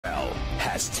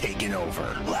has taken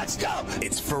over. Let's go.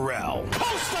 It's Ferrall.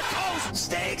 Coast to coast.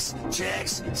 Steaks,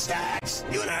 chicks, stacks.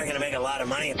 You and I are going to make a lot of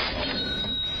money.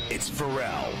 It's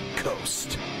Ferrall,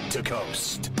 coast to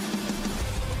coast.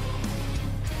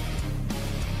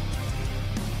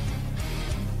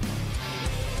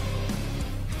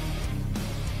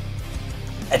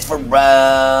 It's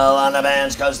Ferrall on the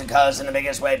bench, coast to coast, in the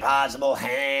biggest way possible.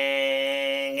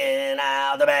 Hanging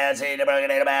out the bad seed, the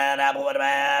broken a bad apple with a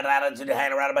bad attitude,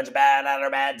 hang around a bunch of bad, out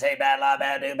of bad, take bad, love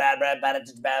bad, do bad, bread, bad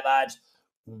attitude, bad vibes.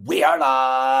 We are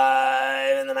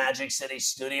live in the Magic City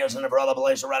studios in the Barolo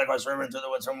Palatial, right across the river and through the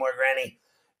woods from where Granny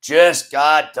just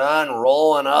got done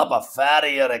rolling up a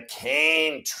fatty at a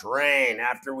cane train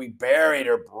after we buried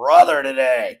her brother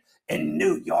today in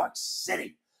New York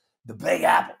City, the Big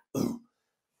Apple. Ooh.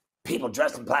 People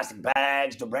dressed in plastic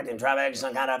bags, directing traffic,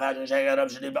 some kind of fashion shake it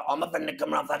up, should do, but all my friends that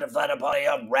come around, flat to party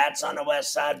up, rats on the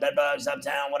west side, bedbugs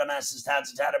uptown, what a mess is tats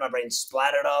and my brain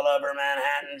splattered all over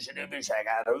Manhattan, should do, shake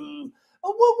out, ooh,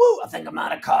 oh, woo, woo, I think I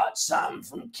might have caught some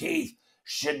from Keith,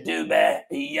 should do, yeah,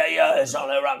 it's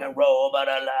only rock and roll, but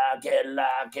I like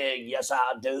it, yes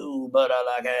I do, but I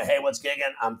like it, hey, what's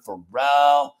gigging? I'm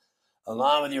Ferrall,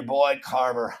 along with your boy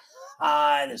Carver,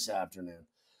 hi this afternoon.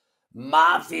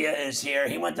 Mafia is here.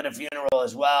 He went to the funeral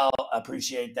as well.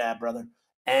 Appreciate that, brother.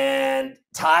 And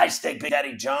Ty Stick Big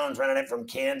Daddy Jones running it from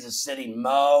Kansas City.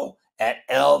 Mo at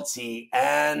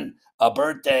LTN. A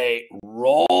birthday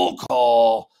roll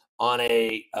call on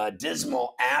a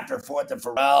dismal after 4th of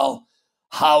Ferrall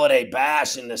holiday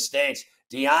bash in the States.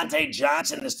 Deontay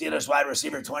Johnson, the Steelers wide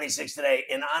receiver, 26 today.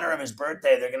 In honor of his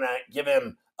birthday, they're going to give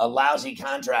him a lousy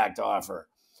contract offer.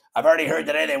 I've already heard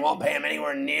today they won't pay him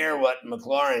anywhere near what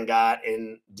McLaurin got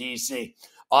in D.C.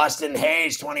 Austin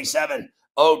Hayes, 27.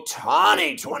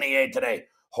 Ohtani, 28 today.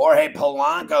 Jorge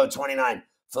Polanco, 29.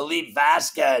 Felipe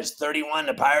Vasquez, 31,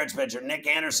 the Pirates pitcher. Nick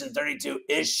Anderson, 32.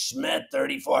 Ish Smith,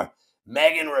 34.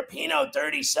 Megan Rapinoe,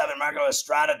 37. Marco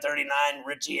Estrada, 39.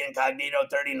 Richie Incognito,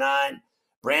 39.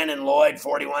 Brandon Lloyd,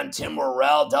 41. Tim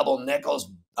Worrell, double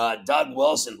nickels. Doug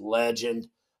Wilson, legend.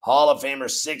 Hall of Famer,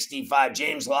 65.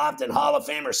 James Lofton, Hall of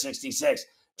Famer, 66.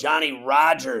 Johnny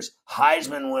Rogers,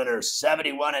 Heisman winner,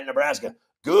 71 at Nebraska.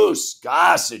 Goose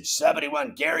Gossage,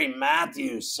 71. Gary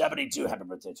Matthews, 72. Happy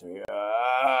birthday to you.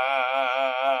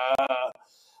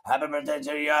 Happy birthday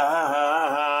to you.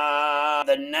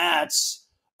 The Nets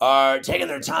are taking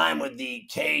their time with the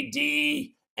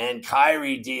KD and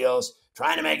Kyrie deals,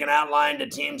 trying to make an outline to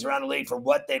teams around the league for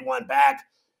what they'd want back.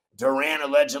 Durant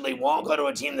allegedly won't go to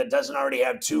a team that doesn't already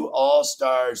have 2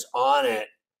 All-Stars on it.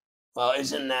 Well,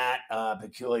 isn't that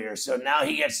peculiar? So now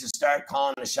he gets to start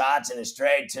calling the shots in his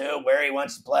trade too, where he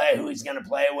wants to play, who he's going to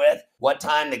play with, what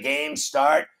time the games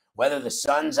start, whether the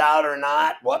sun's out or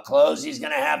not, what clothes he's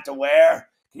going to have to wear.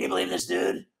 Can you believe this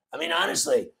dude? I mean,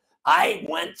 honestly, I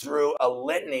went through a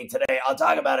litany today. I'll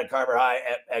talk about it, Carver High,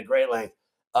 at great length,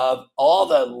 of all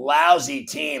the lousy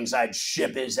teams I'd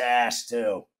ship his ass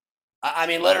to. I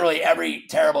mean, literally every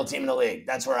terrible team in the league.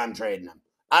 That's where I'm trading him.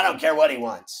 I don't care what he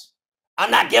wants. I'm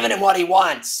not giving him what he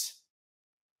wants.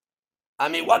 I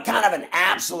mean, what kind of an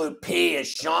absolute P is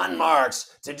Sean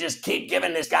Marks to just keep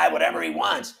giving this guy whatever he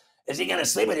wants? Is he going to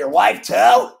sleep with your wife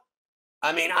too?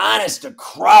 I mean, honest to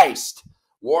Christ.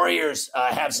 Warriors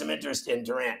have some interest in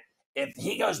Durant. If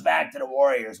he goes back to the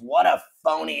Warriors, what a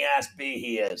phony-ass B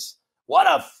he is. What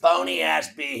a phony-ass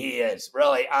B he is.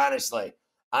 Really, honestly.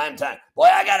 I'm tired. Boy,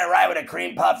 I got it right with a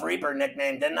Cream Puff Reaper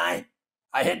nickname, didn't I?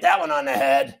 I hit that one on the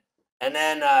head. And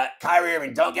then Kyrie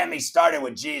Irving, don't get me started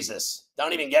with Jesus.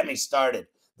 Don't even get me started.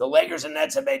 The Lakers and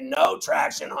Nets have made no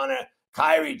traction on a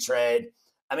Kyrie trade.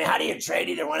 I mean, how do you trade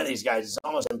either one of these guys? It's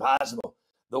almost impossible.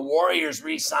 The Warriors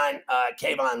re-signed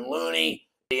Kayvon Looney,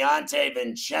 Deontay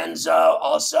Vincenzo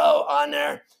also on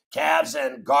there. Cavs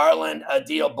and Garland a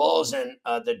deal. Bulls and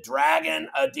the Dragon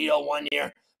a deal 1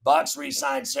 year. Bucks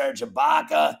re-signed Serge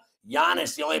Ibaka.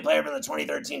 Giannis, the only player from the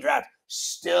 2013 draft,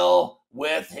 still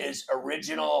with his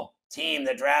original team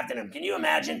that drafted him. Can you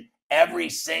imagine? Every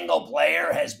single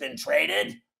player has been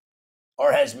traded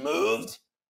or has moved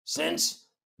since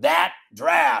that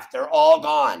draft. They're all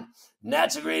gone.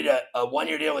 Nets agreed to a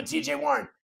 1-year deal with TJ Warren.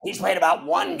 He's played about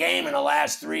 1 game in the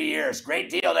last 3 years.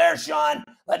 Great deal there, Sean.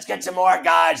 Let's get some more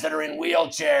guys that are in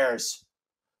wheelchairs.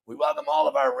 We welcome all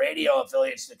of our radio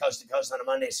affiliates to Coast on a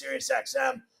Monday, Sirius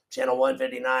XM, Channel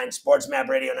 159, Sports Map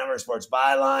Radio Network, Sports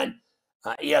Byline,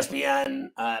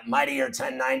 ESPN, Mightier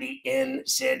 1090 in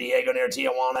San Diego near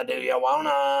Tijuana. Do you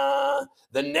wanna?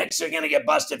 The Knicks are going to get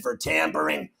busted for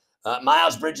tampering.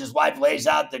 Miles Bridges' wife lays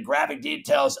out the graphic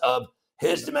details of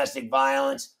his domestic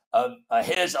violence, of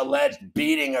his alleged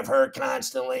beating of her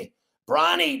constantly.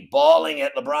 Bronny balling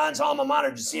at LeBron's alma mater.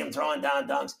 Did you see him throwing down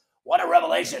dunks? What a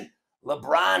revelation.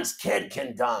 LeBron's kid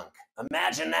can dunk.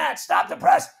 Imagine that. Stop the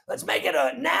press. Let's make it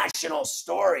a national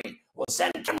story. We'll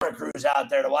send camera crews out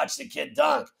there to watch the kid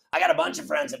dunk. I got a bunch of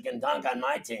friends that can dunk on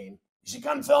my team. You should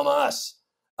come film us.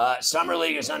 Summer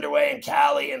League is underway in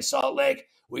Cali and Salt Lake.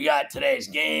 We got today's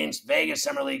games. Vegas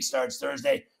Summer League starts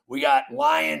Thursday. We got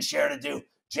Lions share to do.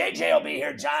 JJ will be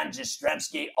here. John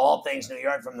Jastrzemski, all things New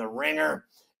York from The Ringer.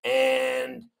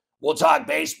 And we'll talk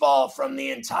baseball from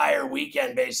the entire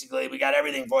weekend, basically. We got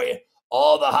everything for you.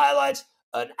 All the highlights.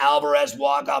 An Alvarez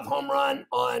walk-off home run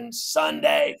on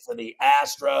Sunday for the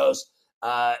Astros.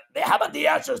 How about the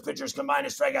Astros pitchers combined to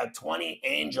strike out 20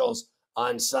 Angels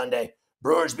on Sunday?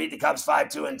 Brewers beat the Cubs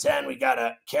 5-2-10. We got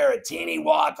a Caratini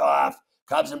walk-off.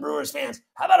 Cubs and Brewers fans.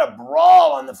 How about a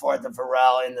brawl on the 4th of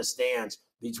Ferrall in the stands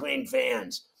between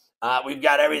fans? We've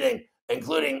got everything,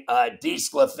 including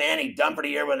DeSclafani done for the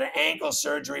year with an ankle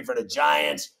surgery for the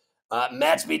Giants.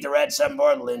 Mets beat the Reds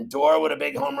 7-4. Lindor with a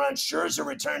big home run. Scherzer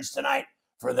returns tonight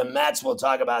for the Mets. We'll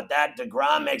talk about that.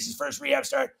 DeGrom makes his first rehab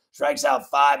start. Strikes out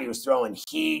 5. He was throwing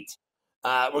heat.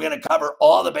 We're going to cover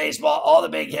all the baseball, all the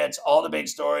big hits, all the big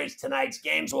stories. Tonight's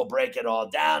games, we'll break it all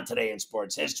down. Today in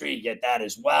sports history, you get that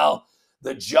as well.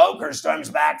 The Joker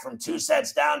storms back from 2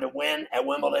 sets down to win at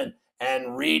Wimbledon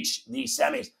and reach the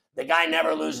semis. The guy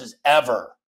never loses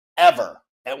ever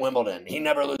at Wimbledon. He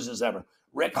never loses ever.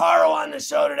 Rick Harrow on the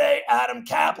show today. Adam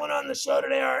Kaplan on the show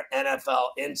today, our NFL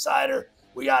insider.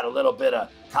 We got a little bit of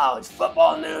college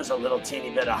football news, a little teeny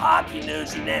bit of hockey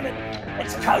news, you name it.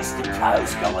 It's coast to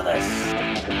coast. Go with us.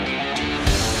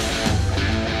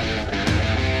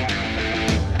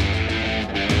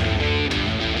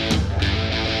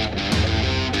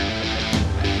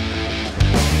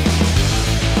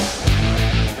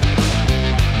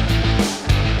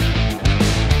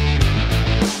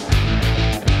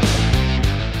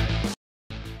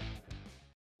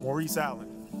 Maurice Allen,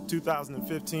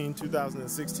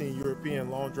 2015-2016 European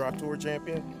Long Drop Tour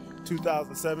champion,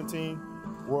 2017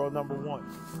 world number 1.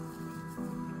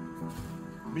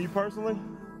 Me personally,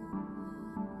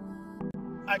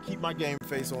 I keep my game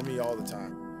face on me all the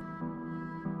time.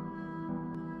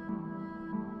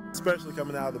 Especially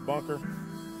coming out of the bunker,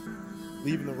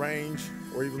 leaving the range,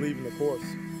 or even leaving the course.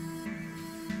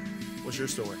 What's your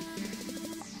story?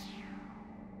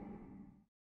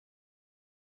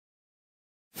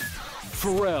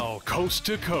 Ferrall, coast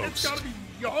to coast. It's got to be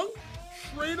young,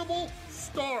 tradeable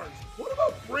stars. What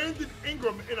about Brandon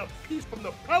Ingram in a piece from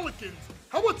the Pelicans?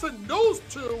 How about sending those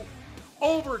two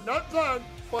over, not Zion,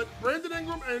 but Brandon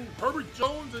Ingram and Herbert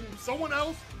Jones and someone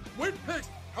else with picks?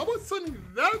 How about sending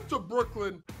that to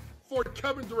Brooklyn for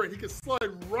Kevin Durant? He can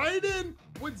slide right in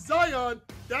with Zion.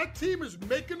 That team is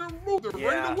making a move. They're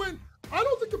ready to win. I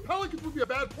don't think the Pelicans would be a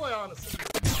bad play, honestly.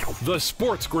 The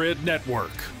Sports Grid Network.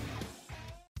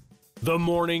 The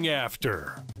morning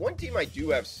after. One team I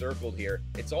do have circled here,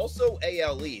 it's also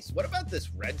AL East. What about this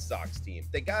Red Sox team?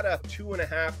 They got a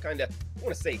 2.5 kind of, I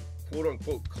want to say,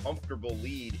 quote-unquote comfortable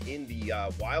lead in the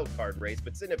wild card race,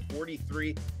 but sitting at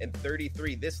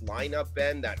 43-33. This lineup,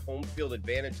 Ben, that home field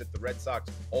advantage that the Red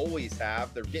Sox always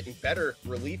have. They're getting better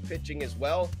relief pitching as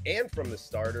well, and from the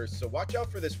starters. So watch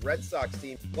out for this Red Sox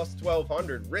team, plus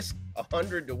 1,200. Risk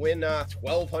 100 to win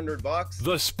 $1,200.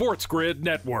 The Sports Grid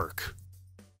Network.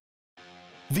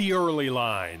 The early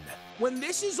line. When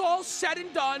this is all said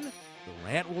and done,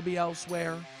 Durant will be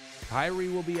elsewhere, Kyrie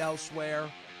will be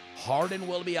elsewhere, Harden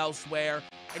will be elsewhere,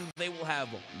 and they will have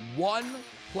one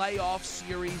playoff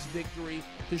series victory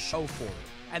to show for it.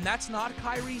 And that's not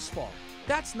Kyrie's fault.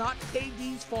 That's not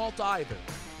KD's fault either.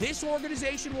 This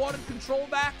organization wanted control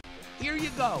back. Here you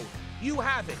go. You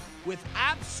have it with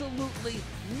absolutely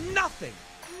nothing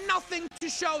to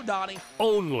show, Donnie.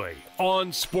 Only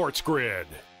on Sports Grid.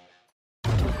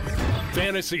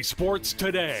 Fantasy Sports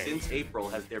Today. Since April,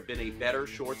 has there been a better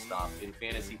shortstop in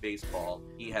fantasy baseball?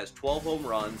 He has 12 home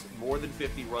runs, more than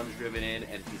 50 runs driven in,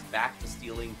 and he's back to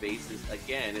stealing bases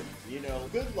again. You know,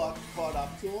 good luck caught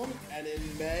up to him, and in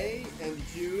May and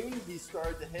June, he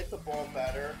started to hit the ball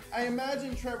better. I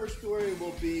imagine Trevor Story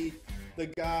will be the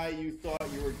guy you thought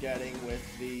you were getting with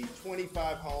the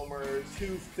 25 homers,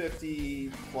 250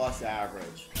 plus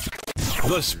average.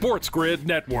 The Sports Grid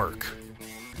Network.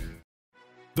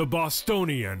 The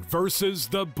Bostonian versus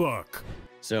the Book.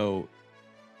 So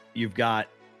you've got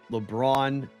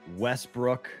LeBron,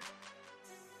 Westbrook,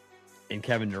 and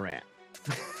Kevin Durant.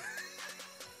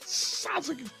 Sounds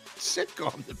like a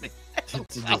sitcom to me. It's a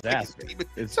disaster.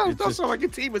 It doesn't sound like a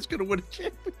team that's going to win a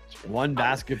championship. One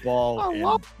basketball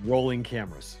and rolling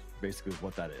cameras, basically is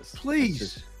what that is. Please.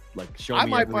 Just, like, show I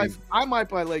me might everything.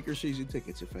 buy Lakers season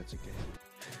tickets if that's the case.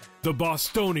 The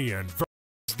Bostonian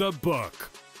versus the Book.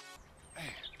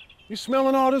 You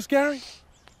smelling all this, Gary?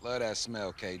 Love that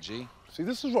smell, KG. See,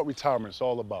 this is what retirement's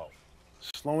all about.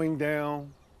 Slowing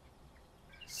down,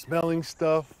 smelling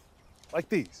stuff like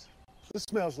these. This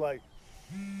smells like,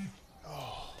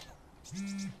 oh.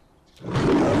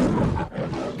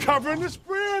 Covering the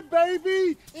spread,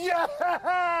 baby! Yeah!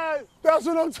 That's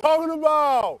what I'm talking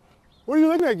about! What are you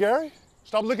looking at, Gary?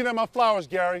 Stop looking at my flowers,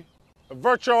 Gary.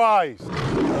 Avert your eyes.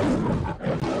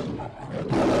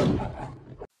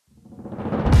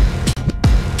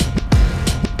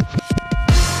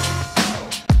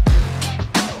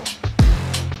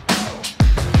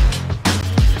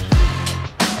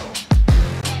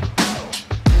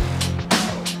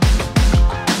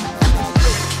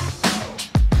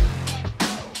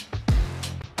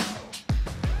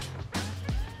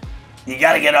 You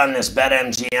got to get on this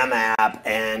BetMGM app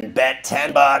and bet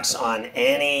 $10 on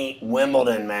any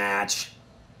Wimbledon match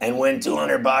and win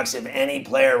 $200 if any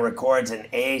player records an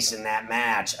ace in that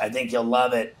match. I think you'll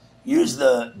love it. Use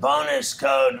the bonus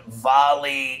code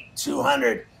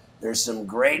VOLLEY200. There's some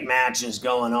great matches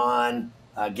going on.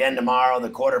 Again tomorrow, the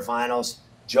quarterfinals.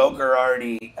 Joker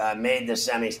already made the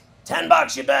semis.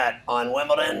 $10 you bet on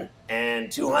Wimbledon,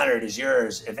 and 200 is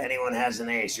yours. If anyone has an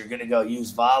ace, you're good to go.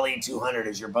 Use VOLLEY200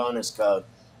 as your bonus code.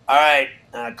 All right,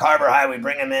 Carver High, we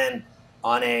bring him in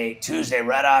on a Tuesday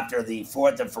right after the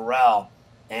 4th of Ferrall.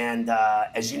 And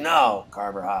as you know,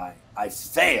 Carver High, I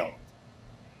failed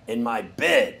in my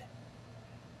bid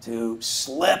to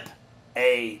slip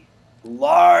a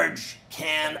large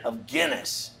can of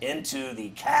Guinness into the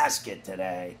casket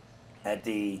today at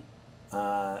the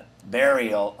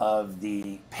burial of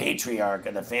the patriarch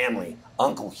of the family,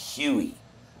 Uncle Huey.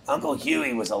 Uncle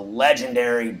Huey was a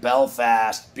legendary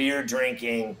Belfast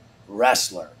beer-drinking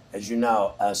wrestler, as you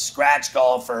know, a scratch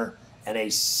golfer and a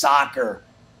soccer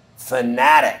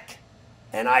fanatic.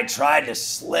 And I tried to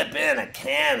slip in a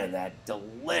can of that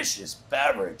delicious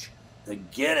beverage, the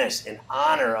Guinness, in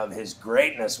honor of his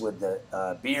greatness with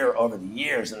the beer over the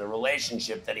years and the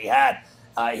relationship that he had.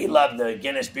 He loved the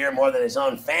Guinness beer more than his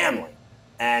own family.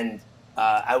 And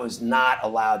I was not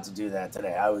allowed to do that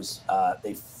today.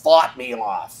 They fought me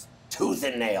off, tooth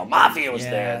and nail. Mafia was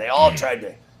there. They all tried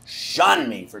to shun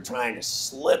me for trying to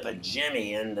slip a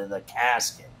Jimmy into the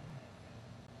casket.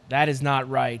 That is not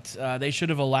right. They should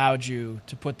have allowed you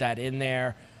to put that in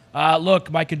there.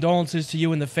 Look, my condolences to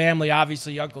you and the family.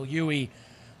 Obviously, Uncle Huey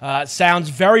sounds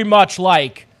very much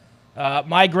like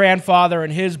my grandfather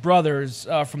and his brothers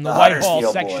from the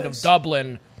Whitehall section of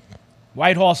Dublin.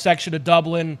 Whitehall section of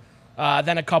Dublin.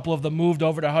 Then a couple of them moved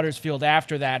over to Huddersfield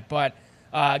after that. But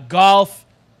golf,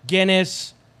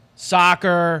 Guinness,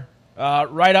 soccer,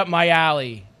 right up my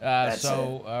alley.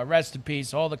 Rest in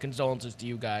peace. All the condolences to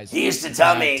you guys. He used to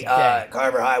tell me,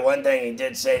 Carver High, one thing he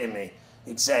did say to me.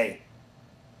 He'd say,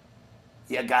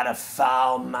 "You got a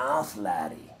foul mouth,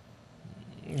 laddie."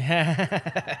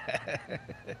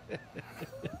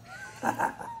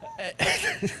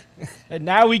 And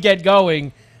now we get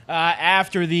going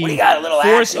after the we got a little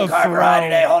action, Carver High,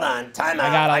 today. Hold on, time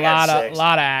out. I got a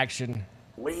lot of action.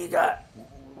 What do you got?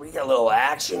 We got a little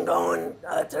action going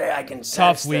today. I can sense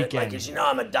tough weekend. That, like, as you know,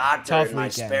 I'm a doctor in my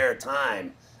spare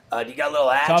time. Do you got a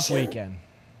little action? Tough weekend.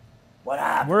 What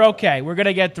happened? We're okay. We're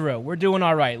gonna get through. We're doing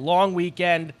all right. Long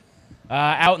weekend,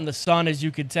 out in the sun, as you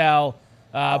could tell.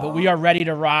 But we are ready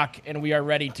to rock, and we are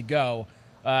ready to go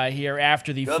here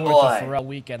after the 4th of Ferrall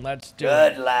weekend. Let's do it.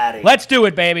 Good laddie. Let's do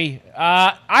it, baby.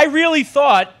 I really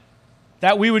thought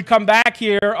that we would come back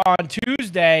here on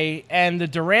Tuesday and the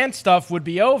Durant stuff would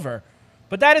be over.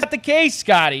 But that is not the case,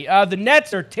 Scotty. The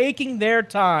Nets are taking their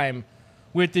time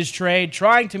with this trade,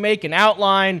 trying to make an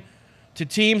outline to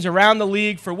teams around the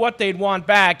league for what they'd want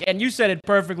back. And you said it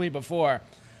perfectly before.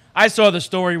 I saw the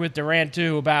story with Durant,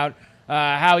 too, about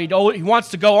how he wants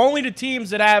to go only to teams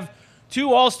that have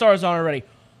 2 All-Stars on already.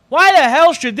 Why the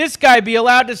hell should this guy be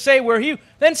allowed to say where he...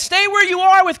 Then stay where you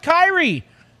are with Kyrie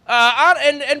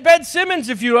and Ben Simmons,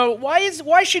 if you...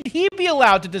 Why should he be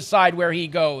allowed to decide where he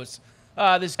goes,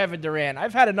 this Kevin Durant?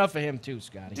 I've had enough of him too,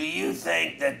 Scotty. Do you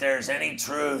think that there's any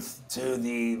truth to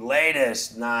the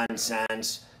latest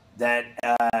nonsense that,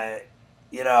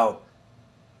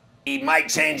 he might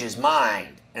change his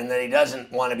mind and that he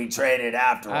doesn't want to be traded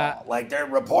after all? Like, they're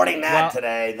reporting that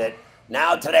today,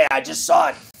 I just saw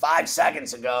it 5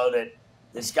 seconds ago, that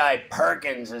this guy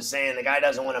Perkins is saying the guy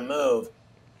doesn't want to move.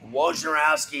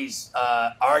 Wojnarowski's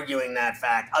arguing that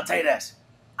fact. I'll tell you this.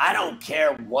 I don't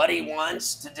care what he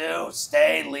wants to do.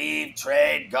 Stay, leave,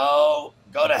 trade, go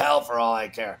to hell for all I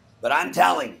care. But I'm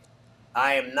telling you,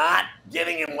 I am not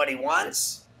giving him what he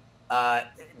wants.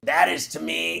 that is, to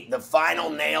me, the final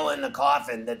nail in the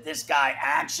coffin, that this guy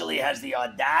actually has the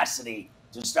audacity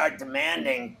to start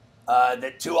demanding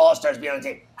that 2 All-Stars be on the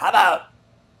team. How about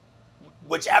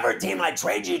whichever team I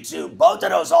trade you to, both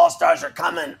of those All-Stars are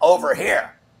coming over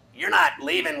here. You're not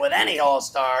leaving with any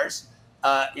All-Stars.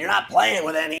 You're not playing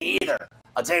with any either.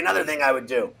 I'll tell you another thing I would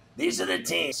do. These are the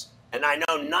teams, and I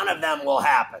know none of them will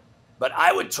happen, but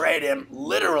I would trade him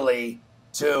literally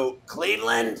to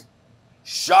Cleveland,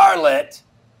 Charlotte,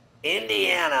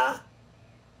 Indiana,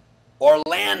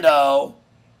 Orlando,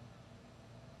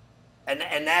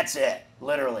 and that's it,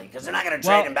 literally, because they're not going to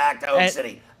trade him back to Oak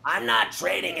City. I'm not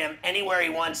trading him anywhere he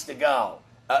wants to go.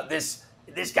 This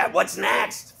guy, what's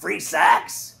next? Free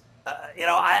sex?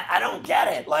 I don't get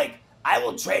it. Like, I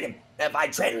will trade him. If I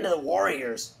trade him to the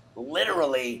Warriors,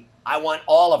 literally, I want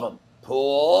all of them.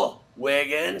 Poole,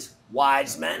 Wiggins,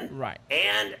 Wiseman,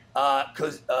 and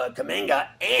Kuminga,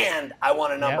 and I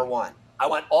want a number one. I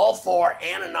want all 4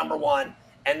 and a number 1.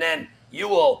 And then you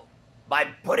will, by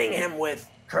putting him with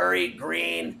Curry,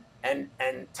 Green, and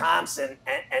Thompson,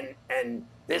 and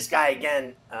this guy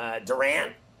again,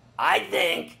 Durant, I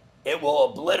think it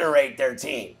will obliterate their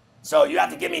team. So you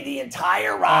have to give me the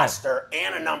entire roster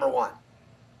and a number 1.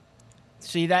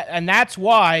 See that, and that's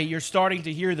why you're starting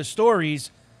to hear the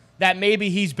stories that maybe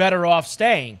he's better off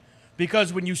staying.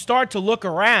 Because when you start to look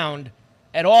around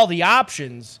at all the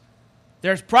options,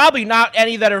 there's probably not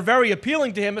any that are very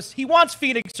appealing to him. He wants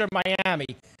Phoenix or Miami.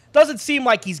 Doesn't seem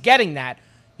like he's getting that.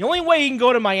 The only way he can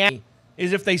go to Miami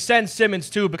is if they send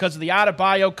Simmons too, because of the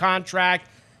Adebayo contract.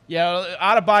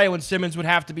 Adebayo and Simmons would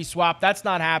have to be swapped. That's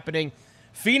not happening.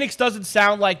 Phoenix doesn't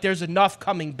sound like there's enough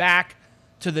coming back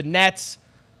to the Nets.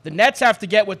 The Nets have to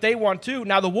get what they want too.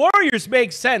 Now, the Warriors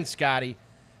make sense, Scotty,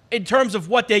 in terms of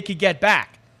what they could get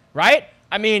back, right?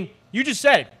 I mean, you just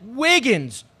said it.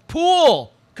 Wiggins,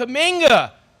 Poole,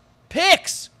 Kuminga,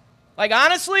 picks. Like,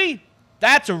 honestly,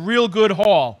 that's a real good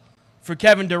haul for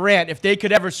Kevin Durant if they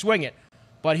could ever swing it.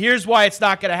 But here's why it's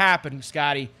not going to happen,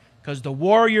 Scotty, because the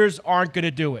Warriors aren't going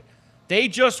to do it. They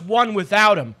just won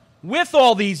without him, with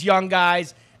all these young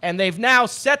guys, and they've now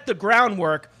set the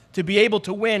groundwork to be able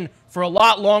to win for a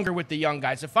lot longer with the young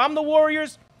guys. If I'm the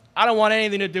Warriors, I don't want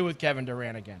anything to do with Kevin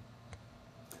Durant again.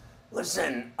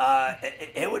 Listen,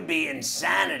 it would be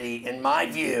insanity, in my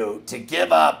view, to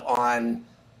give up on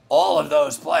all of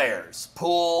those players.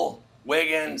 Poole,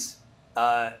 Wiggins,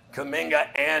 Kuminga,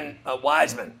 and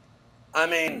Wiseman. I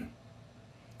mean,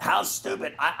 how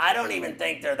stupid. I don't even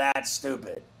think they're that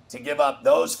stupid to give up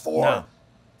those 4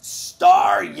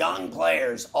 star young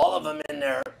players, all of them in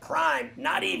their prime,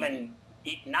 not even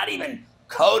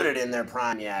coded in their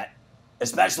prime yet,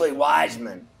 especially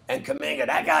Wiseman and Kuminga.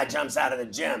 That guy jumps out of the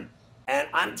gym. And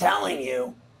I'm telling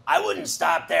you, I wouldn't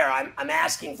stop there. I'm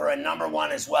asking for a number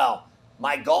 1 as well.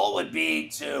 My goal would be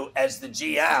to, as the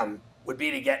GM, would be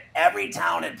to get every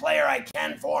talented player I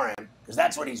can for him, because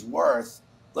that's what he's worth.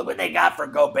 Look what they got for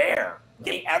Gobert.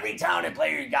 Give me every talented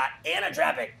player you got and a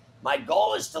draft pick. My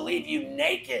goal is to leave you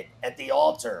naked at the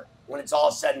altar when it's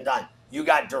all said and done. You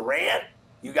got Durant,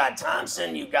 you got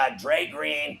Thompson, you got Dre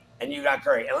Green, and you got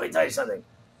Curry. And let me tell you something.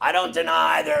 I don't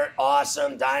deny they're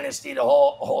awesome, dynasty, the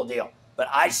whole deal. But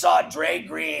I saw Dre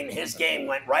Green, his game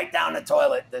went right down the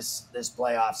toilet this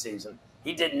playoff season.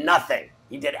 He did nothing.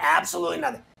 He did absolutely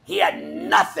nothing. He had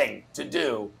nothing to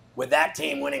do with that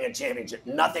team winning a championship.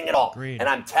 Nothing at all. Agreed. And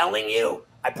I'm telling you,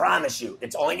 I promise you,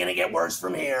 it's only going to get worse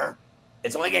from here.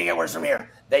 It's only going to get worse from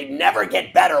here. They never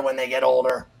get better when they get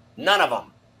older. None of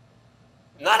them.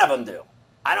 None of them do.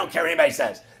 I don't care what anybody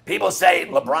says. People say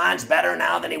LeBron's better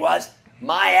now than he was.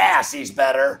 My ass, he's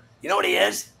better. You know what he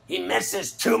is? He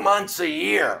misses 2 months a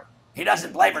year. He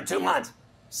doesn't play for 2 months.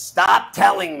 Stop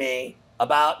telling me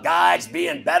about guys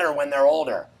being better when they're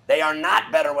older. They are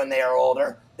not better when they are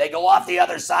older. They go off the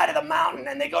other side of the mountain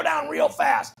and they go down real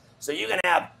fast. So you can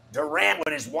have Durant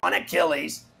with his 1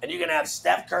 Achilles, and you can have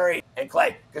Steph Curry and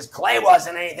Clay, because Clay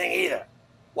wasn't anything either.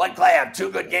 What, Clay have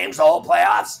 2 good games the whole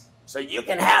playoffs? So you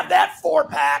can have that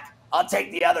 4-pack. I'll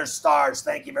take the other stars.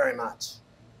 Thank you very much.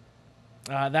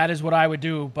 That is what I would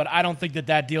do, but I don't think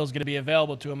that deal is going to be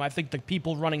available to him. I think the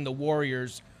people running the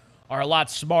Warriors are a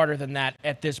lot smarter than that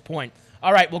at this point.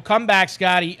 All right, we'll come back,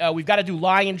 Scotty. We've got to do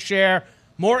Lion's Share.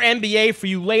 More NBA for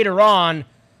you later on,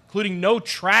 including no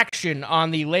traction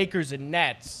on the Lakers and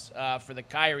Nets for the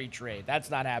Kyrie trade. That's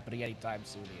not happening anytime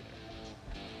soon either.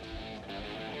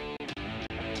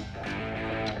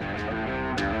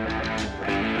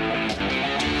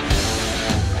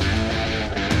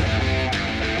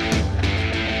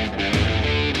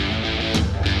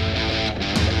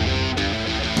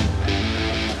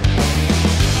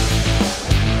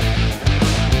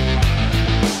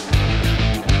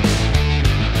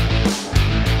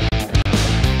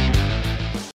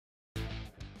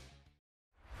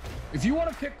 If you want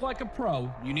to pick like a pro,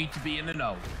 you need to be in the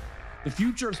know. The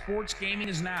future of sports gaming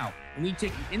is now, and we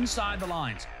take you inside the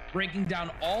lines, breaking down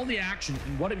all the action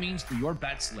and what it means for your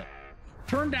bet slip.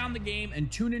 Turn down the game and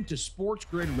tune into Sports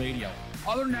Grid Radio.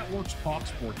 Other networks talk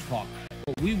sports talk,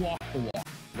 but we walk the walk,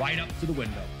 right up to the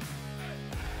window.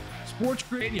 Sports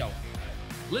Grid Radio.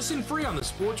 Listen free on the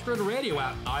Sports Grid Radio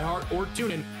app, iHeart, or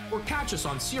TuneIn, or catch us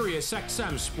on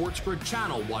SiriusXM Sports Grid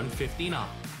Channel 159.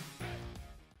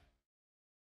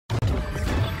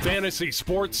 Fantasy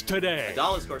Sports Today.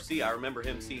 Adolis Garcia, I remember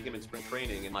seeing him in spring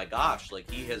training, and my gosh, like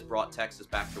he has brought Texas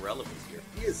back to relevance here.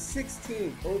 He is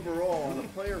 16th overall on the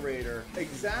player rater,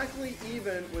 exactly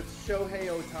even with Shohei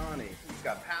Ohtani. He's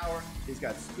got power, he's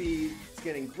got speed, he's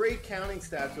getting great counting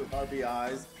stats with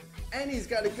RBIs, and he's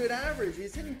got a good average.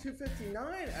 He's hitting 259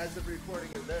 as of recording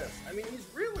of this. I mean,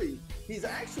 he's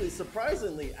actually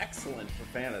surprisingly excellent for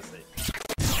fantasy.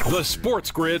 The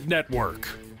Sports Grid Network.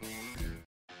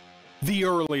 The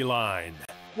Early Line.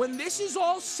 When this is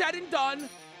all said and done,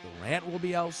 Durant will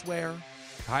be elsewhere,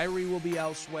 Kyrie will be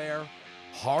elsewhere,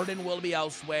 Harden will be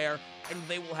elsewhere, and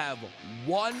they will have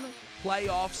one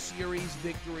playoff series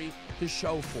victory to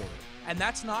show for it. And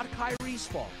that's not Kyrie's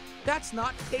fault. That's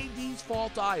not KD's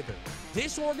fault either.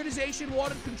 This organization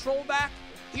wanted control back.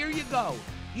 Here you go.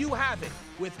 You have it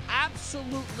with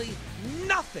absolutely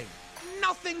nothing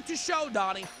to show,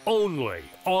 Donnie. Only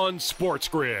on Sports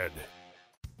Grid.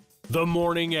 The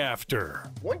morning after.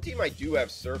 One team I do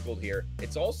have circled here,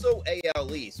 it's also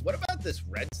AL East. What about this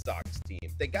Red Sox team?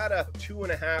 They got a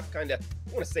 2.5 kind of,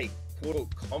 I want to say,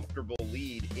 quote, comfortable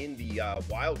lead in the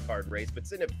wild card race, but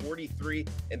sitting at 43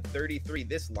 and 33.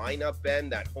 This lineup, Ben,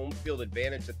 that home field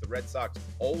advantage that the Red Sox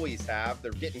always have.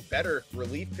 They're getting better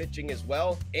relief pitching as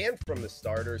well, and from the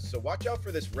starters. So watch out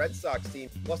for this Red Sox team,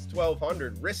 plus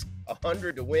 1,200. Risk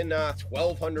 100 to win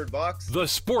 $1,200. The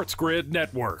Sports Grid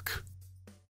Network.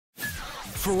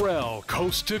 Ferrall,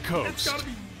 coast to coast. It's got to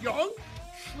be young,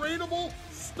 tradable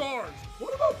stars.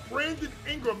 What about Brandon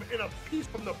Ingram in a piece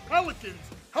from the Pelicans?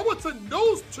 How about sending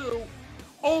those two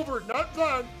over, not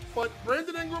Zion, but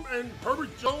Brandon Ingram and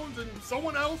Herbert Jones and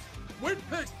someone else with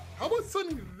picks? How about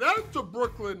sending that to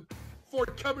Brooklyn for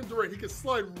Kevin Durant? He can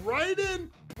slide right in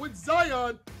with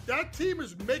Zion. That team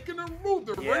is making a move.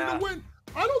 They're ready to win.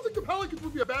 I don't think the Pelicans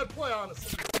would be a bad play,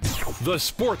 honestly. The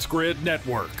Sports Grid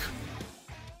Network.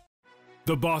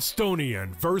 The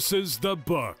Bostonian versus the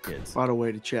Book. By the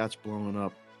way, the chat's blowing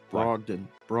up. Brogdon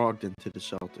to the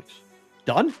Celtics.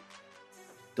 Done?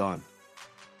 Done.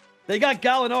 They got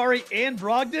Gallinari and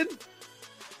Brogdon?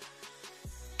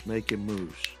 Making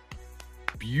moves.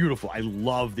 Beautiful. I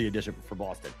love the addition for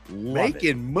Boston.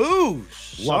 Making moves,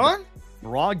 son.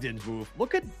 Brogdon's move.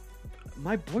 Look at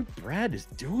my boy Brad is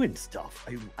doing stuff.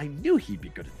 I knew he'd be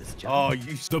good at this job.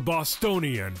 The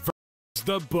Bostonian versus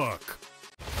the Book.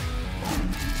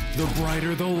 The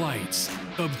brighter the lights,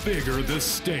 the bigger the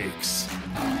stakes.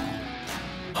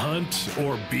 Hunt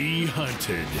or be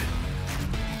hunted.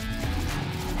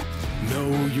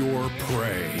 Know your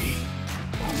prey.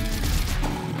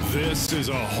 This is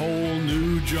a whole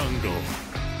new jungle.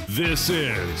 This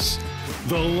is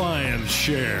The Lion's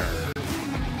Share.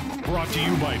 Brought to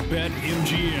you by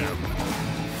BetMGM.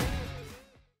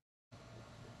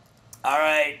 All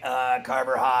right,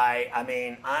 Carver High. I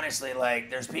mean, honestly, like,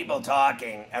 there's people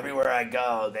talking everywhere I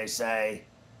go. They say,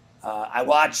 I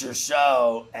watch your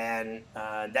show, and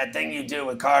that thing you do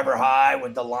with Carver High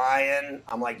with the lion.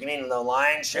 I'm like, you mean the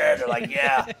Lion's Share? They're like,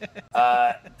 yeah.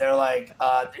 They're like,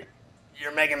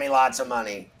 you're making me lots of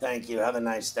money. Thank you. Have a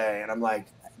nice day. And I'm like,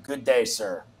 good day,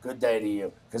 sir. Good day to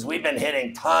you. Because we've been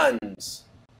hitting tons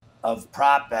of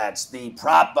prop bets. The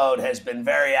prop boat has been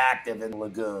very active in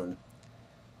Lagoon.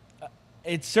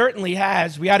 It certainly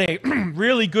has. We had a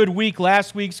really good week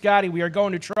last week, Scotty. We are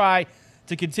going to try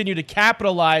to continue to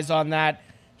capitalize on that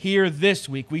here this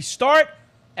week. We start,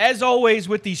 as always,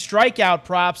 with the strikeout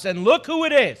props, and look who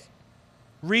it is.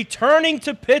 Returning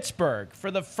to Pittsburgh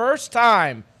for the first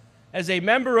time as a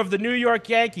member of the New York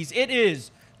Yankees, it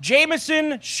is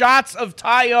Jameson Shots of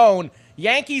Tyone.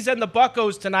 Yankees and the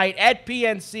Buccos tonight at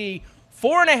PNC.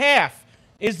 4.5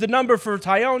 is the number for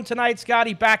Tyone tonight.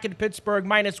 Scotty back in Pittsburgh,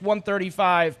 minus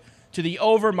 135 to the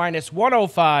over, minus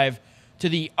 105 to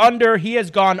the under. He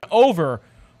has gone over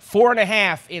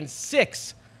 4.5 in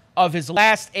 6 of his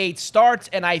last 8 starts,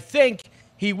 and I think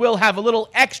he will have a little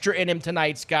extra in him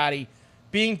tonight, Scotty,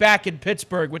 being back in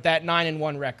Pittsburgh with that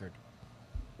 9-1 record.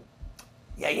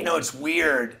 Yeah, you know, it's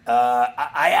weird.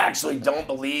 I actually don't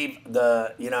believe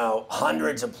the,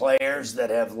 hundreds of players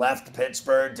that have left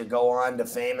Pittsburgh to go on to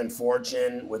fame and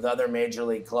fortune with other major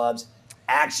league clubs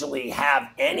actually have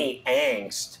any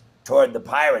angst toward the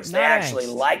Pirates. No They actually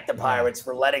angst. like the Pirates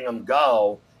for letting them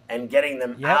go and getting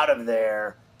them out of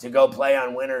there to go play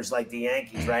on winners like the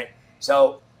Yankees, right?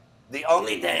 So the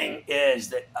only thing is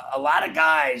that a lot of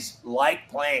guys like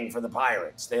playing for the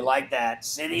Pirates. They like that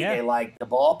city. Yeah. They like the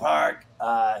ballpark.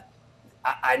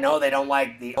 I know they don't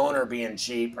like the owner being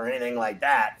cheap or anything like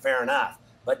that. Fair enough.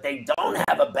 But they don't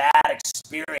have a bad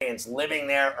experience living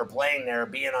there or playing there or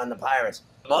being on the Pirates.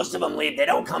 Most of them leave. They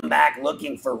don't come back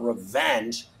looking for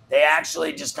revenge. They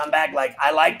actually just come back like,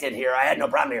 I liked it here. I had no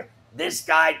problem here. This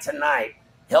guy tonight,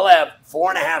 he'll have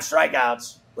 4.5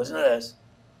 strikeouts. Listen to this.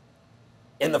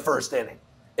 In the first inning.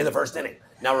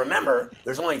 Now remember,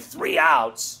 there's only 3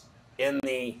 outs in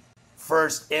the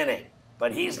first inning,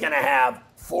 but he's going to have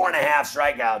 4.5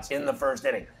 strikeouts in the first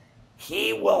inning.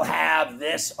 He will have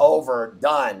this over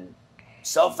done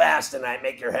so fast tonight,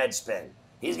 make your head spin.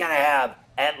 He's going to have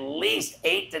at least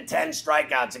 8 to 10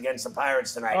 strikeouts against the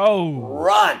Pirates tonight. Oh.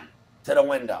 Run to the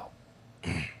window.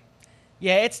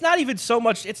 Yeah, it's not even so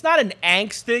much, it's not an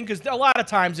angst thing, because a lot of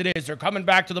times it is. They're coming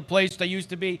back to the place they used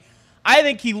to be. I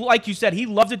think he, like you said, he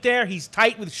loved it there. He's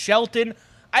tight with Shelton.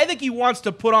 I think he wants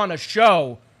to put on a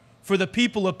show for the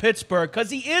people of Pittsburgh,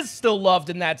 because he is still loved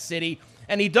in that city,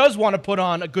 and he does want to put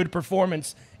on a good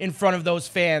performance in front of those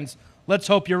fans. Let's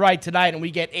hope you're right tonight and we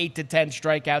get 8 to 10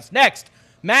 strikeouts. Next,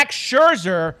 Max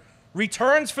Scherzer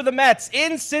returns for the Mets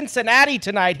in Cincinnati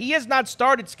tonight. He has not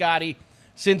started, Scotty,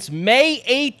 since May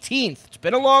 18th. It's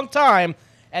been a long time,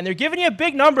 and they're giving you a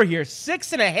big number here,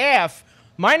 6.5,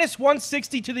 minus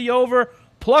 160 to the over,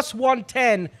 plus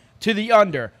 110 to the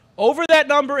under. Over that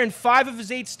number in 5 of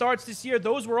his 8 starts this year.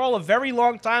 Those were all a very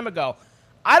long time ago.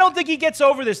 I don't think he gets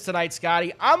over this tonight,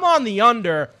 Scotty. I'm on the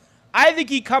under. I think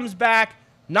he comes back,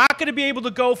 not going to be able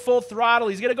to go full throttle.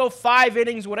 He's going to go 5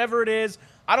 innings, whatever it is.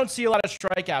 I don't see a lot of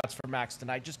strikeouts for Max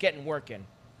tonight, just getting work in.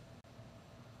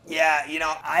 Yeah,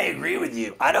 I agree with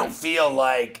you. I don't feel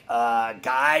like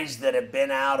guys that have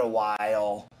been out a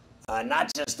while,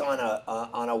 not just on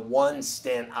a one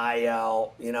stint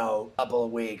IL, couple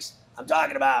of weeks. I'm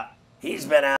talking about he's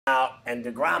been out and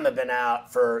DeGrom have been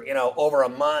out for, over a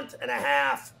month and a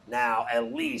half now,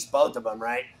 at least, both of them,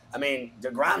 right? I mean,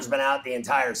 DeGrom's been out the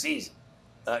entire season.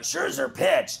 Scherzer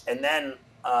pitched and then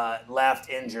left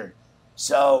injured.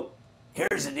 So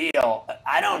here's the deal.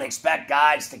 I don't expect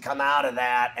guys to come out of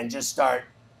that and just start,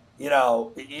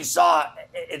 you saw,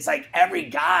 it's like every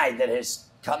guy that has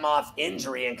come off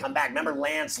injury and come back. Remember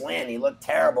Lance Lynn? He looked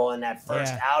terrible in that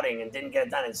first outing and didn't get it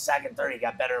done. In second, third, he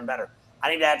got better and better. I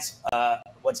think that's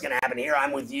what's going to happen here.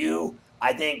 I'm with you.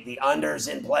 I think the under's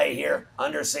in play here,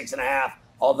 under 6.5,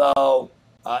 although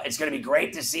it's going to be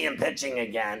great to see him pitching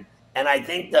again. And I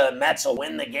think the Mets will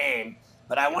win the game.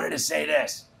 But I wanted to say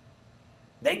this.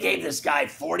 They gave this guy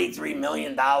 $43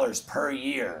 million per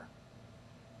year.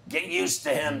 Get used to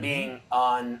him being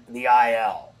on the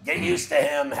IL. Get used to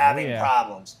him having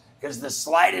problems. Because the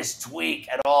slightest tweak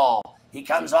at all, he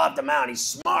comes off the mound. He's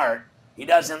smart. He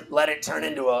doesn't let it turn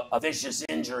into a vicious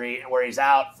injury where he's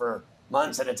out for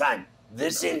months at a time.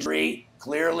 This injury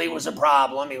clearly was a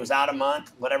problem. He was out a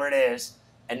month, whatever it is,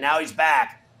 and now he's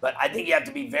back. But I think you have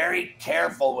to be very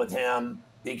careful with him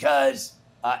because,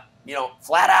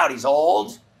 flat out, he's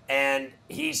old and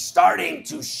he's starting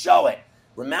to show it.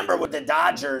 Remember with the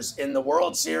Dodgers in the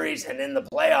World Series and in the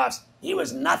playoffs, he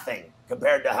was nothing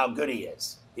compared to how good he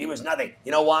is. He was nothing.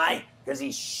 You know why? Because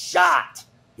he's shot.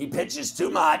 He pitches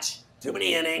too much, too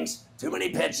many innings, too many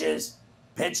pitches,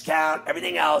 pitch count,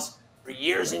 everything else. For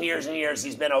years and years and years,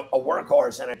 he's been a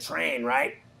workhorse and a train,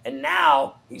 right? And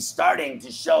now he's starting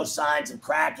to show signs of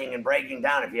cracking and breaking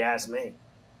down, if you ask me.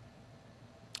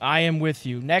 I am with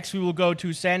you. Next, we will go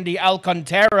to Sandy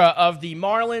Alcantara of the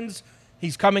Marlins.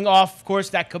 He's coming off, of course,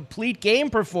 that complete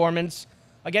game performance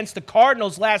against the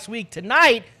Cardinals last week.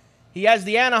 Tonight, he has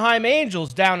the Anaheim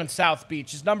Angels down in South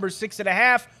Beach. His number is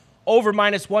 6.5, over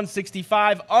minus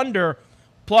 165, under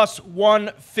plus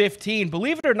 115.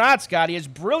 Believe it or not, Scotty, as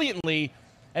brilliantly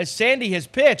as Sandy has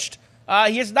pitched,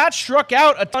 he has not struck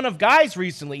out a ton of guys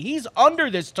recently. He's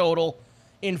under this total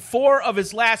in 4 of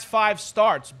his last 5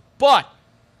 starts. But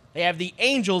they have the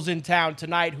Angels in town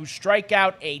tonight who strike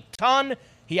out a ton.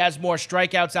 He has more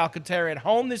strikeouts, Alcantara, at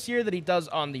home this year than he does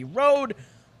on the road.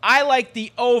 I like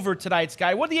the over tonight,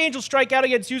 Sky. What did the Angels strike out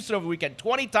against Houston over the weekend?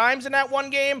 20 times in that one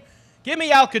game? Give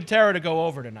me Alcantara to go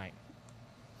over tonight.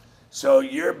 So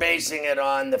you're basing it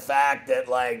on the fact that,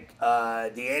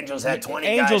 the Angels had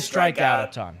 20 guys strike out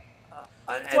a ton.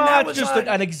 And well, that it's was just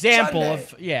an example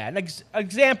Sunday. of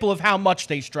example of how much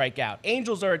they strike out.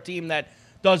 Angels are a team that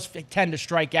does tend to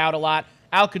strike out a lot.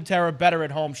 Alcantara better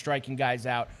at home striking guys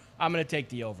out. I'm going to take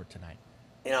the over tonight.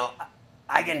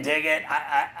 I can dig it.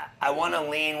 I want to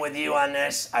lean with you on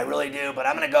this. I really do, but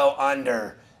I'm going to go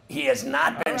under. He has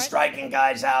not been striking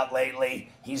guys out lately.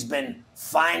 He's been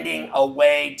finding a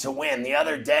way to win. The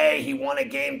other day, he won a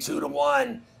game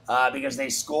 2-1 because they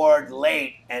scored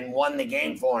late and won the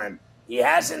game for him. He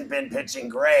hasn't been pitching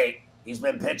great. He's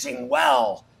been pitching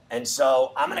well. And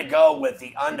so I'm going to go with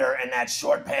the under and that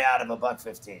short payout of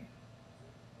 $1.15.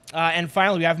 And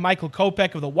finally, we have Michael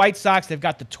Kopech of the White Sox. They've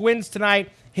got the Twins tonight.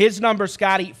 His number,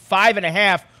 Scotty,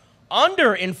 5.5.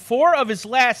 Under in 4 of his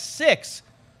last 6.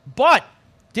 But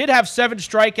did have 7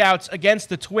 strikeouts against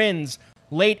the Twins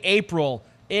late April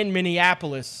in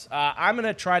Minneapolis. I'm going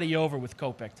to try the over with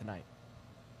Kopech tonight.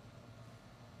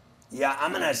 Yeah,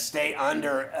 I'm going to stay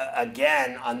under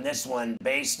again on this one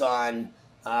based on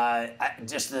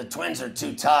just the Twins are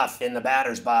too tough in the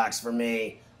batter's box for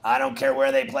me. I don't care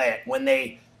where they play it. When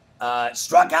they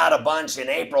struck out a bunch in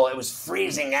April, it was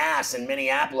freezing ass in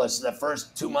Minneapolis. The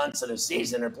first 2 months of the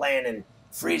season, they're playing in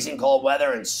freezing cold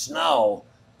weather and snow.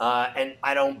 And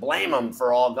I don't blame them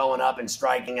for all going up and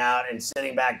striking out and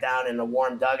sitting back down in the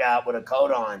warm dugout with a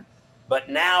coat on. But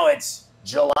now it's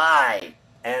July,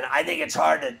 and I think it's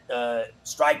hard to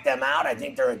strike them out. I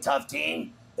think they're a tough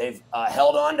team. They've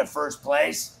held on to first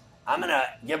place. I'm going to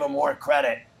give them more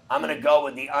credit. I'm going to go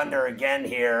with the under again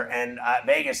here, and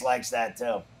Vegas likes that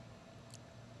too.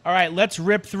 All right, let's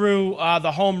rip through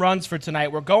the home runs for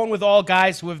tonight. We're going with all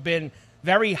guys who have been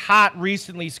very hot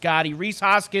recently, Scotty. Rhys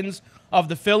Hoskins of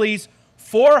the Phillies,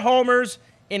 4 homers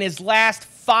in his last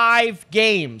 5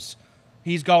 games.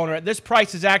 He's going. This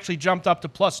price has actually jumped up to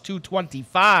plus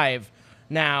 225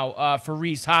 now for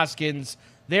Rhys Hoskins.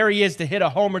 There he is to hit a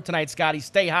homer tonight, Scotty.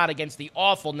 Stay hot against the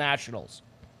awful Nationals.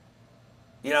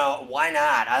 You know, why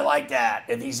not? I like that.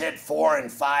 If he's hit 4 in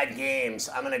 5 games,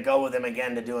 I'm going to go with him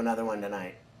again to do another one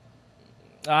tonight.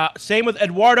 Same with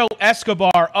Eduardo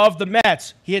Escobar of the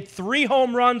Mets. He hit 3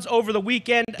 home runs over the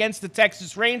weekend against the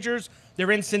Texas Rangers.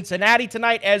 They're in Cincinnati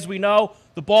tonight, as we know.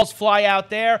 The balls fly out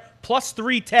there. Plus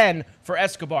 310 for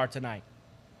Escobar tonight.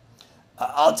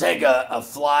 I'll take a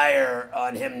flyer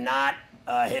on him not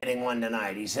hitting one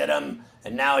tonight. He's hit them,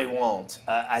 and now he won't.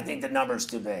 I think the number's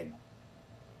too big.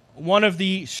 One of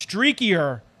the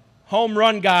streakier home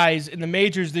run guys in the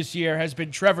majors this year has been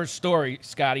Trevor Story,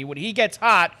 Scotty. When he gets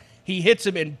hot, he hits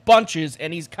him in bunches,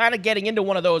 and he's kind of getting into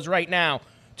one of those right now.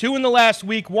 2 in the last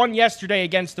week, 1 yesterday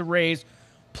against the Rays.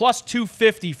 Plus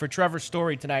 250 for Trevor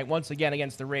Story tonight, once again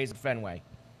against the Rays at Fenway.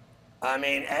 I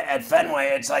mean, at Fenway,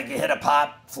 it's like you hit a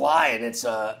pop fly, and it's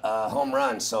a home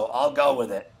run, so I'll go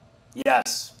with it.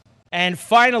 Yes. And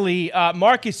finally,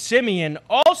 Marcus Semien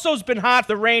also has been hot for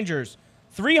the Rangers.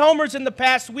 3 homers in the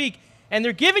past week, and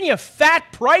they're giving you a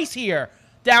fat price here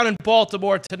down in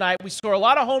Baltimore tonight. We saw a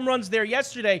lot of home runs there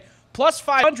yesterday, plus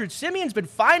 500. Semien's been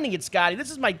finding it, Scotty. This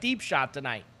is my deep shot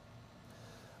tonight.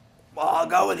 Well, I'll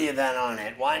go with you then on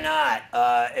it. Why not?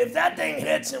 If that thing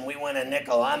hits and we win a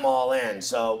nickel, I'm all in.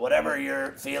 So whatever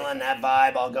you're feeling, that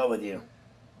vibe, I'll go with you.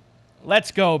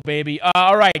 Let's go, baby.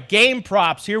 All right, game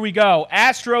props. Here we go.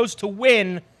 Astros to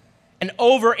win and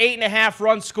over 8.5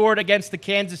 runs scored against the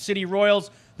Kansas City Royals.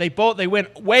 They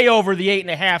went way over the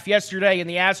 8.5 yesterday, and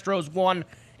the Astros won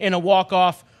in a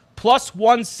walk-off. Plus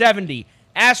 170.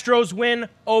 Astros win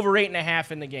over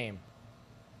 8.5 in the game.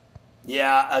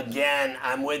 Yeah, again,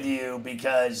 I'm with you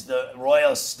because the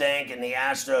Royals stink and the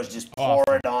Astros just pour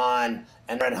it on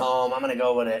and they're at home. I'm going to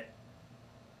go with it.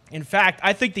 In fact,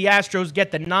 I think the Astros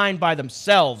get the 9 by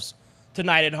themselves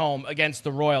tonight at home against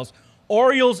the Royals.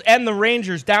 Orioles and the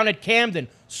Rangers down at Camden.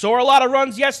 Saw a lot of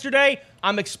runs yesterday.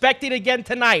 I'm expecting again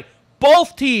tonight.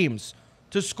 Both teams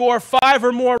to score 5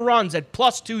 or more runs at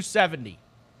plus 270.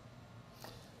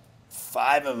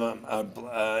 5 of them,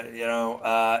 Both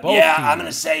yeah, teams. I'm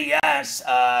going to say yes.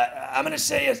 I'm going to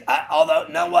say yes. Although,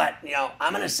 know what?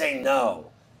 I'm going to say no.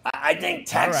 I think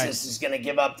Texas is going to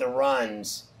give up the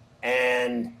runs,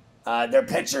 and their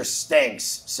pitcher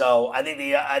stinks. So I think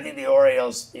the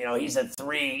Orioles, he's a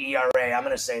 3 ERA. I'm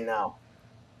going to say no.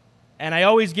 And I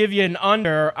always give you an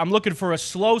under. I'm looking for a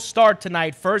slow start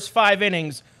tonight, first 5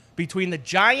 innings, between the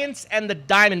Giants and the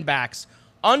Diamondbacks.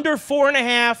 Under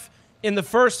 4.5 in the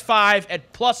first 5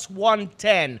 at plus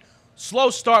 110.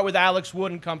 Slow start with Alex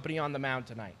Wood and company on the mound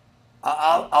tonight.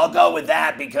 I'll go with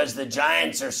that because the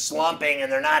Giants are slumping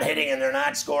and they're not hitting and they're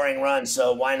not scoring runs,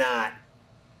 so why not?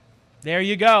 There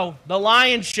you go. The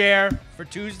lion's share for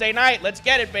Tuesday night. Let's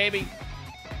get it, baby.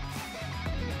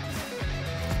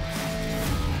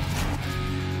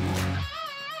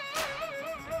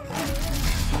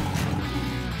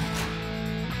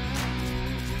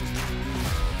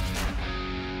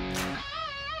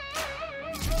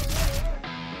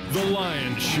 The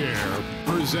Lion's Share,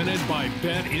 presented by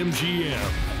BetMGM.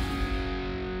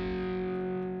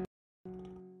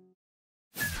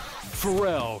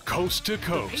 Ferrall, coast to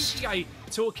coast. PGA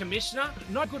Tour Commissioner,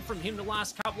 not good from him the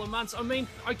last couple of months. I mean,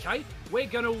 okay, we're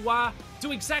going to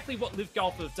do exactly what Live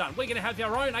Golf have done. We're going to have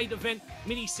our own 8-event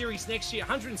mini-series next year,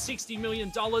 $160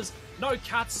 million, no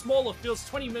cuts, smaller fields,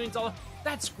 $20 million.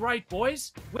 That's great,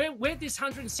 boys. Where'd this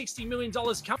 $160 million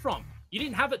come from? You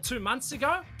didn't have it 2 months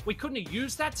ago? We couldn't have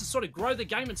used that to sort of grow the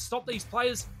game and stop these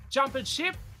players jumping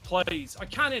ship? Please, I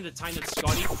can't entertain it,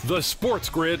 Scotty. The Sports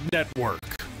Grid Network.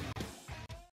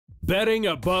 Betting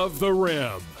above the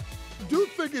rim. I do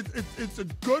think it's a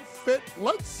good fit.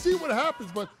 Let's see what happens.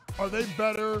 But are they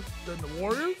better than the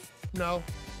Warriors? No.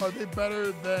 Are they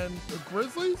better than the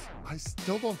Grizzlies? I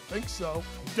still don't think so.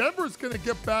 Denver's going to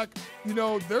get back,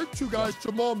 their two guys,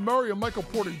 Jamal Murray and Michael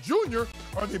Porter Jr.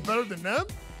 Are they better than them?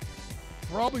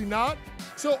 Probably not.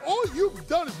 So all you've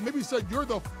done is maybe said you're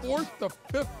the fourth, the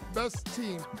fifth best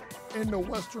team in the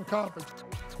Western Conference.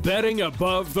 Betting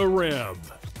above the rim.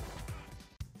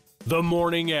 The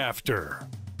morning after.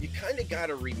 You kind of got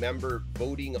to remember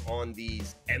voting on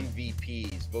these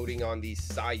MVPs, voting on these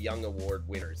Cy Young Award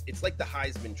winners. It's like the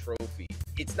Heisman Trophy.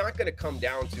 It's not going to come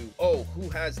down to, who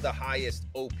has the highest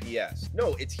OPS?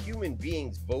 No, it's human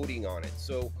beings voting on it.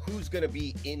 So who's going to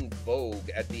be in vogue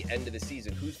at the end of the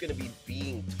season? Who's going to be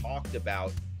being talked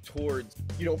about towards,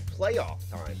 playoff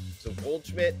time? So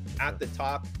Goldschmidt at the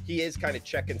top, he is kind of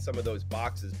checking some of those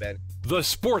boxes, Ben. The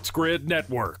Sports Grid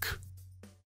Network.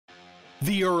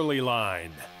 The Early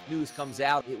Line. News comes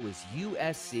out, it was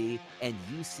USC and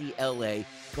UCLA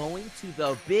going to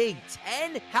the Big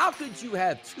Ten. How could you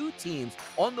have two teams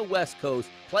on the West Coast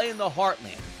playing the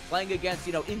Heartland, playing against,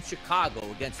 in Chicago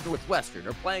against Northwestern,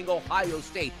 or playing Ohio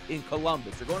State in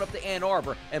Columbus, or going up to Ann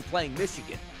Arbor and playing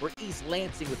Michigan, or East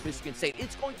Lansing with Michigan State?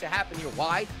 It's going to happen here.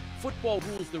 Why? Football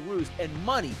rules the roost, and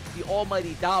money, the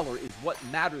almighty dollar, is what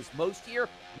matters most here.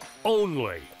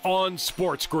 Only on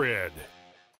Sports Grid.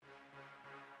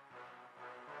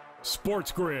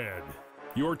 Sports Grid,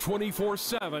 your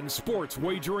 24/7 sports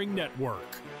wagering network.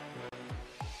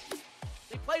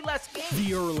 They play less games.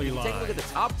 The Early Line. Take a look at the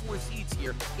top 4 seeds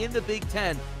here in the Big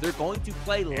Ten. They're going to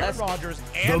play less. Rodgers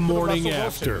and the morning Russell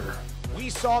after. Wilson. We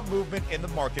saw movement in the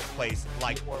marketplace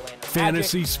like Orlando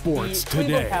Fantasy Magic. sports the today.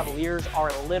 Cleveland Cavaliers are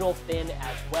a little thin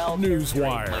as well.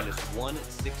 Newswire. Minus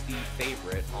 160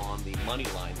 favorite on the money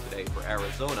line today for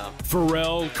Arizona.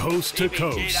 Ferrall, coast to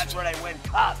coast. That's where they win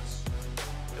cups.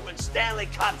 They win Stanley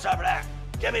Cups over there.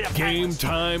 Give me the Game Penguins.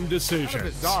 time decisions. kind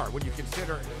of bizarre when you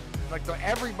consider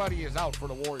everybody is out for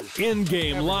the Warriors.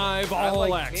 In-game live, all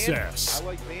like access. I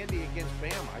like Vandy against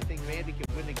Bama. I think Vandy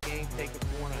can win the game, take a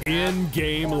 4.5.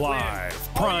 In-game live,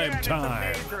 prime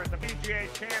time. The PGA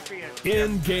champion.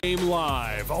 In-game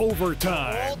live,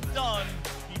 overtime. Done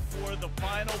before the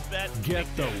final bet. Get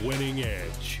the winning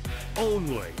edge.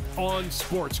 Only on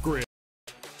Sports Grid.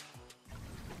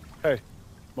 Hey,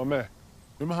 my man,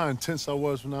 remember how intense I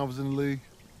was when I was in the league?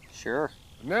 Sure.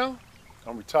 But now,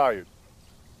 I'm retired.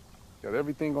 Got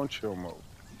everything on chill mode.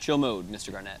 Chill mode,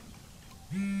 Mr. Garnett.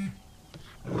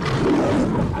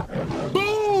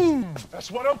 Boom! That's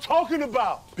what I'm talking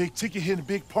about. Big ticket hitting,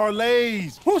 big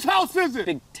parlays. Whose house is it?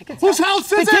 Big Ticket's Whose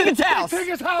house is Big it? Ticket's house. Big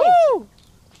Ticket's house. Woo!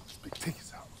 It's Big Ticket's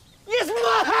house. Yes,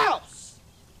 my house.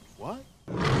 What?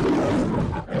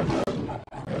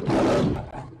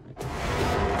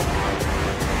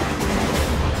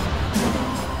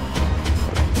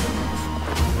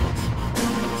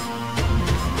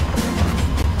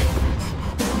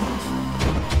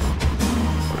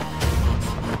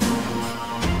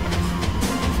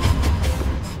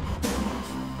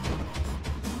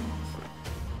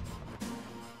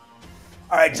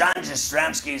 All right, John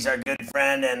Jastrzemski is our good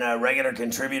friend and a regular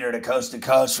contributor to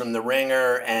Coast from The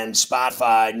Ringer and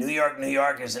Spotify. New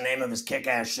York is the name of his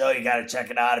kick-ass show. You got to check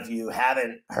it out. If you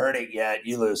haven't heard it yet,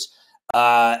 you lose.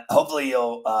 Hopefully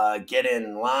you'll get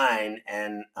in line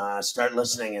and start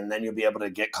listening, and then you'll be able to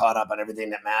get caught up on everything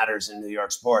that matters in New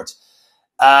York sports.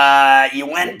 You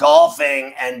went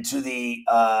golfing and to the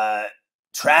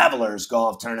Travelers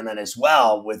golf tournament as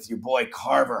well with your boy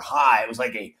Carver High. It was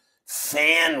like a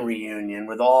fan reunion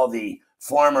with all the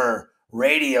former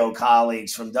radio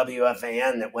colleagues from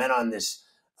WFAN that went on this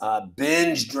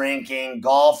binge drinking,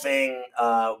 golfing,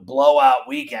 blowout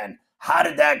weekend. How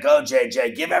did that go,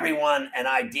 JJ? Give everyone an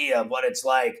idea of what it's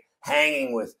like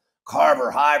hanging with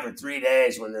Carver High for 3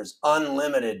 days when there's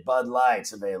unlimited Bud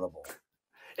Lights available.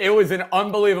 It was an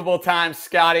unbelievable time,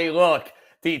 Scotty. Look,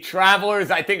 the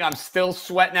Travelers, I think I'm still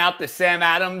sweating out the Sam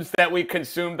Adams that we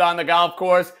consumed on the golf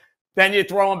course. Then you're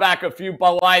throwing back a few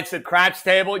Bud Lights at craps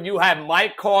table. You have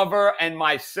Mike Carver and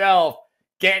myself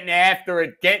getting after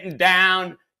it, getting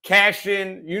down,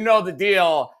 cashing. You know the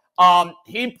deal.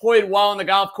 He played well on the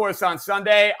golf course on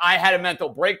Sunday. I had a mental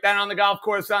breakdown on the golf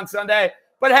course on Sunday.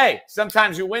 But hey,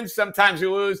 sometimes you win, sometimes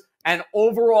you lose. And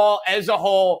overall, as a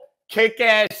whole,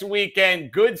 kick-ass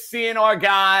weekend. Good seeing our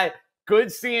guy.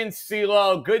 Good seeing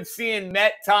CeeLo. Good seeing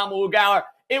Met, Tom Lugauer.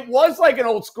 It was like an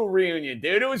old school reunion,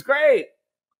 dude. It was great.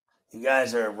 You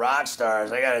guys are rock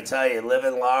stars. I got to tell you,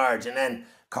 living large. And then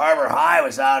Carver High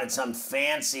was out at some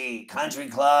fancy country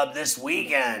club this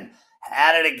weekend.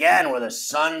 Had it again with a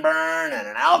sunburn and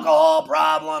an alcohol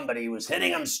problem, but he was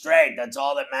hitting them straight. That's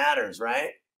all that matters, right?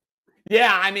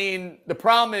 Yeah, I mean, the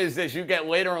problem is as you get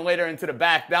later and later into the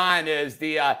back nine is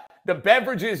the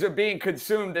beverages are being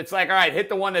consumed. It's like, all right, hit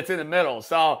the one that's in the middle.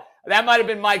 So that might have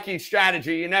been Mikey's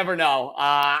strategy. You never know.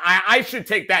 I should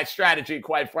take that strategy,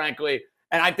 quite frankly,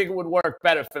 and I think it would work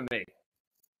better for me.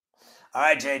 All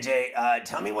right, JJ,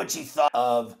 tell me what you thought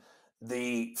of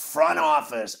the front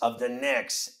office of the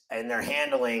Knicks and their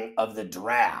handling of the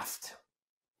draft.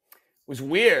 It was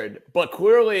weird, but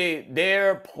clearly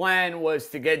their plan was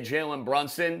to get Jalen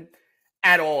Brunson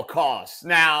at all costs.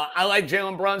 Now, I like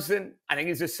Jalen Brunson. I think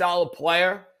he's a solid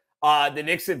player. The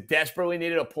Knicks have desperately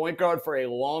needed a point guard for a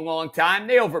long, long time.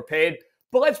 They overpaid.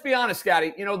 But let's be honest,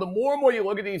 Scotty, you know, the more and more you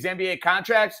look at these NBA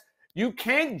contracts, you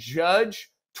can't judge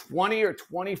 $20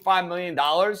 or $25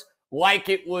 million like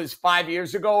it was 5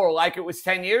 years ago or like it was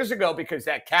 10 years ago because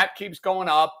that cap keeps going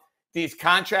up. These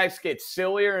contracts get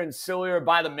sillier and sillier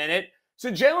by the minute.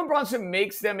 So Jalen Brunson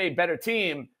makes them a better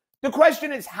team. The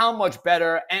question is how much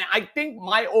better. And I think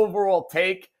my overall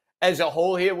take as a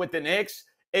whole here with the Knicks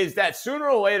is that sooner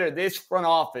or later, this front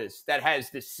office that has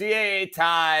the CAA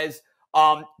ties,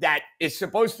 that is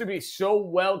supposed to be so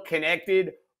well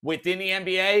connected within the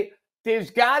NBA,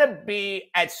 there's got to be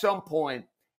at some point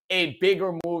a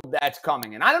bigger move that's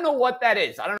coming. And I don't know what that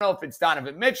is. I don't know if it's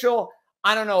Donovan Mitchell.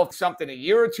 I don't know if it's something a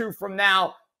year or two from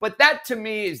now. But that, to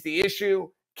me, is the issue.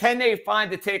 Can they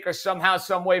find a taker somehow,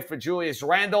 some way for Julius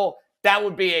Randle? That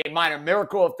would be a minor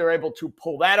miracle if they're able to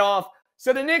pull that off.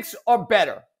 So the Knicks are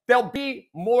better. They'll be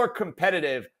more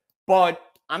competitive. But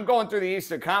I'm going through the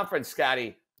Eastern Conference,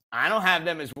 Scotty. I don't have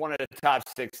them as one of the top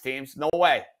 6 teams. No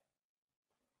way.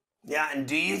 Yeah, and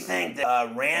do you think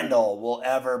that Randall will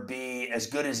ever be as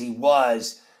good as he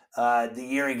was the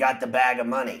year he got the bag of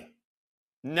money?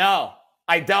 No,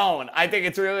 I don't. I think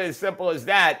it's really as simple as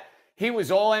that. He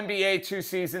was All-NBA 2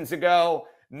 seasons ago.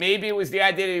 Maybe it was the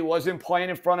idea that he wasn't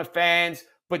playing in front of fans,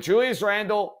 but Julius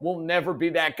Randle will never be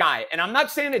that guy. And I'm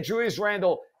not saying that Julius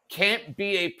Randle can't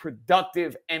be a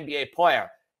productive NBA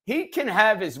player. He can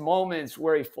have his moments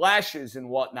where he flashes and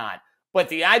whatnot. But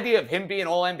the idea of him being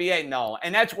All-NBA, no.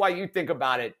 And that's why you think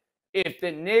about it. If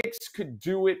the Knicks could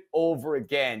do it over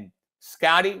again,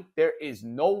 Scotty, there is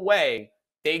no way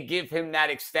they give him that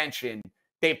extension.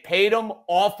 They paid him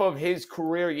off of his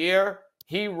career year.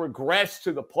 He regressed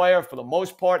to the player for the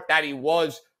most part that he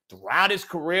was throughout his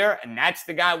career, and that's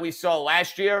the guy we saw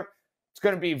last year. It's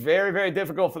going to be very, very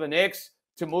difficult for the Knicks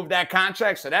to move that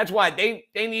contract. So that's why they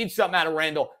need something out of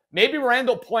Randle. Maybe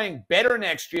Randle playing better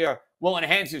next year will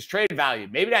enhance his trade value.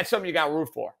 Maybe that's something you got to root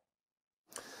for.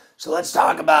 So let's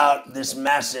talk about this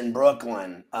mess in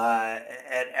Brooklyn and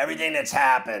everything that's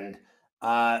happened.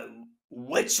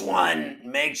 Which one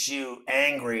makes you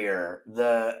angrier?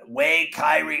 The way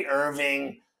Kyrie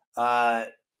Irving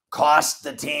cost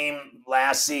the team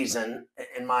last season,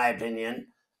 in my opinion,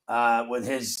 with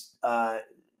his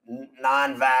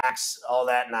non-vax, all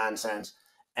that nonsense.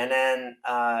 And then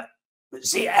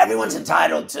see, everyone's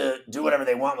entitled to do whatever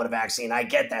they want with a vaccine. I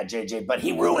get that, JJ, but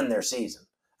he ruined their season.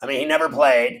 I mean, he never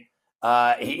played.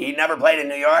 He never played in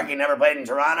New York. He never played in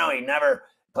Toronto. He never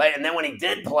played. And then when he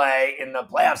did play in the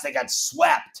playoffs, they got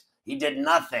swept. He did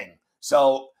nothing.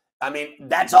 So, I mean,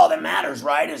 that's all that matters,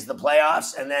 right, is the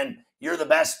playoffs. And then you're the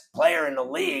best player in the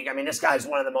league. I mean, this guy's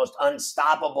one of the most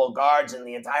unstoppable guards in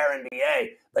the entire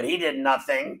NBA, but he did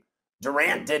nothing.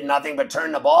 Durant did nothing but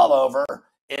turn the ball over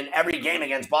in every game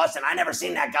against Boston. I never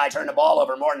seen that guy turn the ball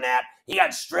over more than that. He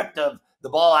got stripped of the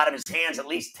ball out of his hands at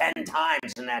least 10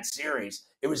 times in that series.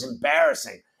 It was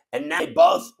embarrassing. And now they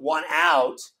both won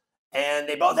out, and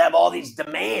they both have all these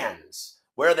demands,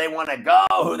 where they want to go,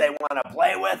 who they want to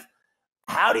play with.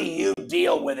 How do you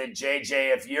deal with it,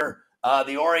 JJ, if you're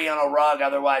the Oriental Rug,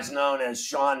 otherwise known as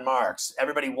Sean Marks?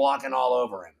 Everybody walking all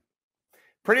over him.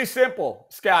 Pretty simple,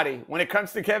 Scotty. When it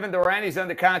comes to Kevin Durant, he's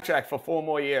under contract for 4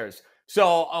 more years.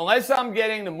 So unless I'm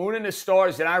getting the moon and the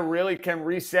stars, then I really can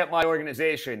reset my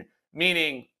organization,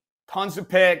 meaning tons of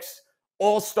picks,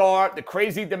 all-star, the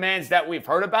crazy demands that we've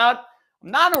heard about,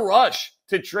 I'm not in a rush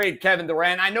to trade Kevin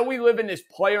Durant. I know we live in this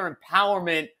player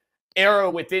empowerment era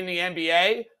within the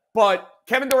NBA, but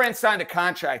Kevin Durant signed a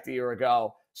contract a year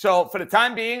ago. So for the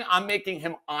time being, I'm making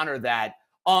him honor that.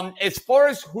 As far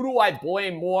as who do I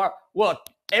blame more, look,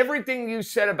 everything you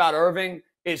said about Irving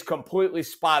is completely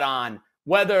spot on.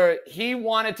 Whether he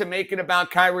wanted to make it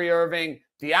about Kyrie Irving,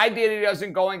 the idea that he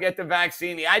doesn't go and get the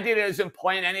vaccine, the idea that he doesn't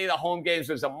play in any of the home games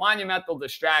was a monumental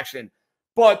distraction.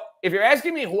 But if you're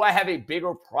asking me who I have a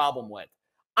bigger problem with,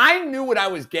 I knew what I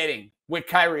was getting with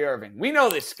Kyrie Irving. We know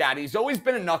this, Scott. He's always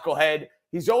been a knucklehead.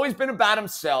 He's always been about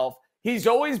himself. He's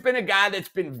always been a guy that's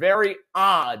been very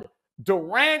odd.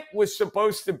 Durant was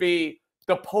supposed to be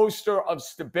the poster of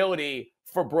stability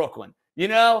for Brooklyn, you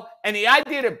know? And the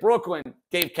idea that Brooklyn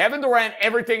gave Kevin Durant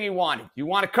everything he wanted. You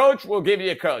want a coach? We'll give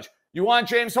you a coach. You want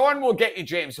James Harden? We'll get you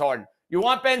James Harden. You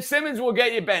want Ben Simmons? We'll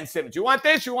get you Ben Simmons. You want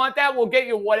this? You want that? We'll get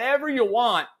you whatever you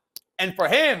want. And for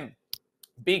him,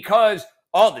 because,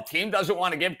 the team doesn't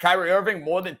want to give Kyrie Irving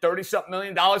more than $30-something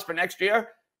million for next year,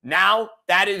 now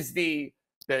that is the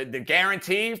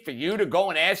guarantee for you to go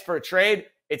and ask for a trade.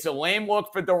 It's a lame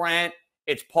look for Durant.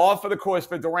 It's par for the course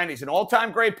for Durant. He's an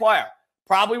all-time great player.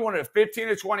 Probably one of the 15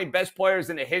 or 20 best players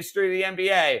in the history of the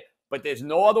NBA, but there's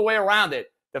no other way around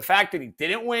it. The fact that he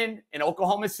didn't win in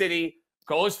Oklahoma City,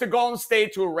 goes to Golden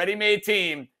State to a ready-made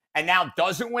team, and now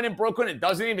doesn't win in Brooklyn and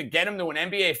doesn't even get him to an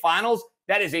NBA Finals,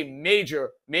 that is a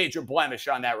major, major blemish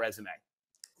on that resume.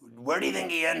 Where do you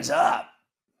think he ends up?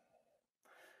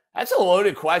 That's a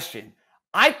loaded question.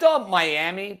 I thought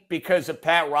Miami, because of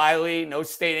Pat Riley, no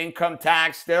state income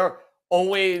tax, they're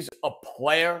always a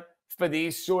player for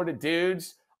these sort of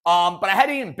dudes. But I had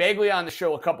Ian Begley on the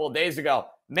show a couple of days ago,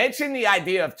 mentioned the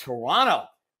idea of Toronto,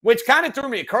 which kind of threw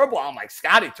me a curveball. I'm like,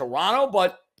 Scotty, Toronto?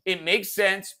 But it makes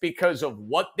sense because of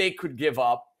what they could give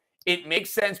up. It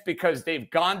makes sense because they've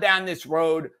gone down this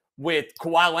road with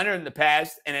Kawhi Leonard in the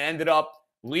past, and it ended up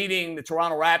leading the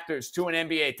Toronto Raptors to an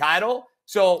NBA title.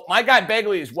 So my guy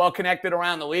Begley is well connected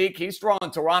around the league. He's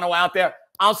throwing Toronto out there.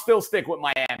 I'll still stick with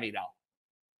Miami, though.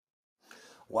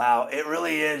 Wow, it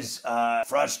really is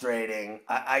frustrating.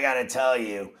 I got to tell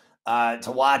you,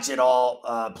 to watch it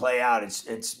all play out.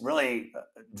 It's really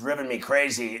driven me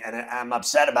crazy, and I'm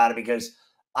upset about it because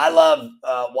I love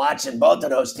watching both of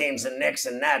those teams, the Knicks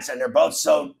and Nets, and they're both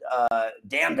so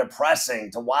damn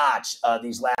depressing to watch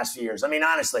these last few years. I mean,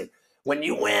 honestly, when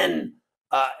you win,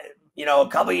 a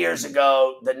couple years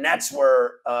ago, the Nets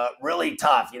were really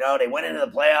tough. They went into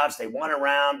the playoffs, they won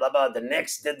around, blah, blah. The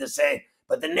Knicks did the same,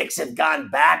 but the Knicks have gone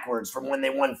backwards from when they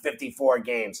won 54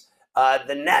 games.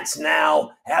 The Nets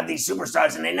now have these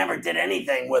superstars, and they never did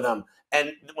anything with them.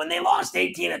 And when they lost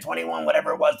 18-21,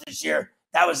 whatever it was this year,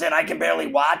 that was it. I can barely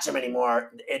watch them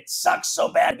anymore. It sucks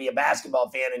so bad to be a basketball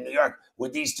fan in New York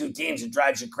with these two teams. It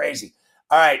drives you crazy.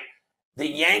 All right, the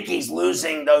Yankees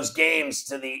losing those games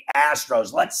to the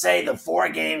Astros. Let's say the 4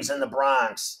 games in the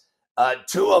Bronx,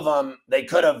 2 of them, they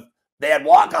had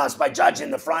walk-offs by Judge in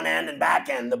the front end and back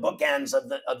end, the bookends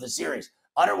of the series.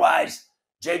 Otherwise,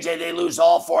 JJ, they lose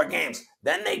all 4 games.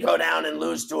 Then they go down and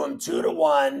lose to them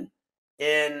 2-1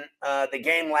 in the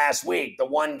game last week, the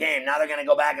one game. Now they're going to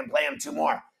go back and play them 2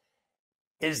 more.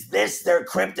 Is this their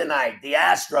kryptonite? The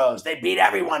Astros, they beat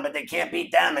everyone, but they can't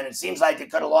beat them. And it seems like they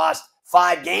could have lost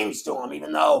 5 games to them,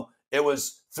 even though it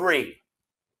was 3.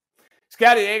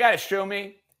 Scotty, they got to show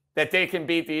me that they can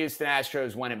beat the Houston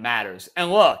Astros when it matters.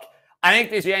 And look, I think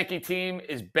this Yankee team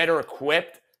is better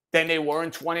equipped than they were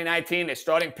in 2019. Their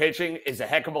starting pitching is a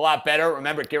heck of a lot better.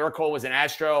 Remember, Garrett Cole was an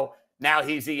Astro. Now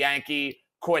he's a Yankee.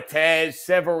 Cortez,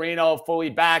 Severino,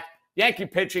 fully back. Yankee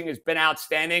pitching has been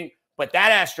outstanding, but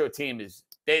that Astro team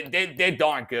they're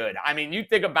darn good. I mean, you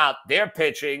think about their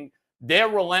pitching, their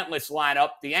relentless lineup.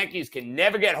 The Yankees can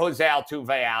never get Jose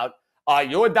Altuve out.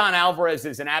 Yordan Alvarez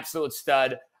is an absolute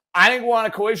stud. I think we're on a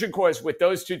collision course with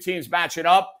those two teams matching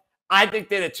up. I think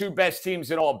they're the 2 best teams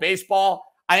in all baseball.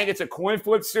 I think it's a coin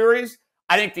flip series.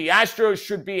 I think the Astros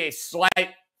should be a slight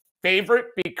favorite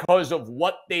because of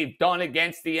what they've done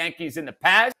against the Yankees in the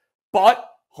past, but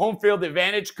home field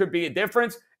advantage could be a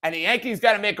difference, and the Yankees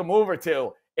got to make a move or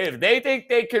two. If they think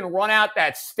they can run out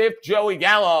that stiff Joey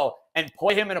Gallo and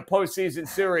play him in a postseason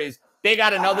series, they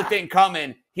got another thing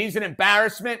coming. He's an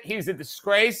embarrassment. He's a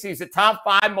disgrace. He's a top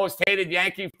 5 most hated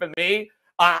Yankee for me.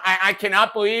 I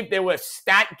cannot believe there were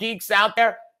stat geeks out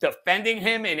there defending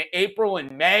him in April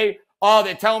and May. Oh,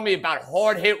 they're telling me about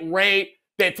hard hit rate.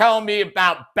 They're telling me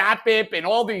about BABIP and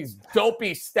all these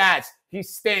dopey stats. He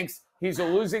stinks. He's a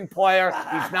losing player.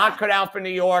 He's not cut out for New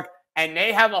York. And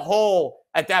they have a hole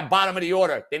at that bottom of the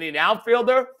order. They need an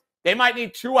outfielder. They might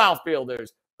need 2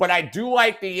 outfielders. But I do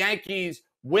like the Yankees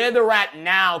where they're at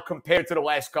now compared to the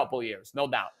last couple of years, no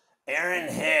doubt.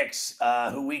 Aaron Hicks,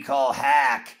 who we call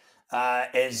Hack,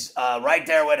 is right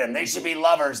there with him. They should be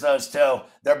lovers, those two.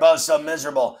 They're both so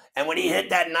miserable. And when he hit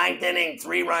that ninth inning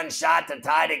 3-run shot to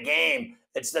tie the game,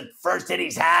 it's the first hit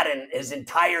he's had in his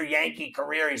entire Yankee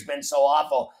career. He's been so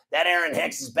awful. That Aaron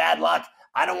Hicks is bad luck.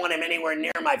 I don't want him anywhere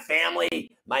near my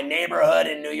family, my neighborhood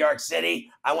in New York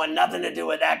City. I want nothing to do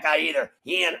with that guy either.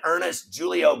 He and Ernest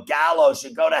Julio Gallo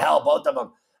should go to hell, both of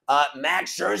them.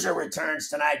 Max Scherzer returns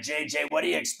tonight, JJ. What do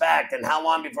you expect? And how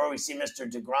long before we see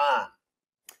Mr. DeGrom?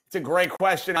 It's a great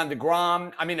question on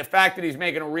DeGrom. I mean, the fact that he's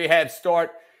making a rehab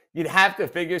start, you'd have to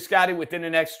figure, Scotty, within the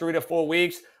next 3 to 4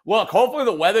 weeks. Look, hopefully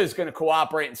the weather's going to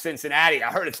cooperate in Cincinnati.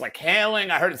 I heard it's like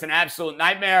hailing. I heard it's an absolute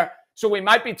nightmare. So we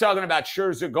might be talking about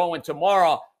Scherzer going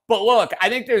tomorrow. But look, I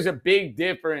think there's a big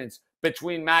difference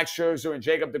between Max Scherzer and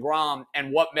Jacob DeGrom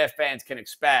and what Met fans can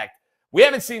expect. We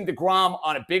haven't seen DeGrom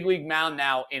on a big league mound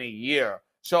now in a year.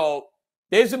 So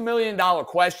there's $1 million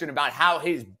question about how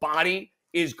his body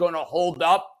is going to hold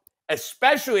up,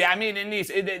 especially, I mean, in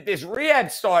this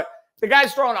rehab start, the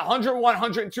guy's throwing 101,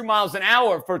 102 miles an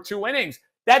hour for 2 innings.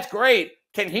 That's great.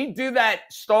 Can he do that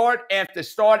start after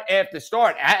start after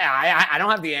start? I don't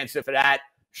have the answer for that.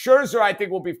 Scherzer, I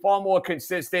think, will be far more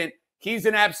consistent. He's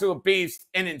an absolute beast.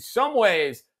 And in some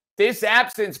ways, this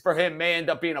absence for him may end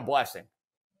up being a blessing.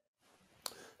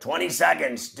 20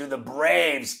 seconds. Do the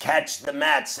Braves catch the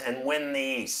Mets and win the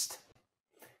East?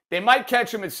 They might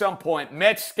catch him at some point.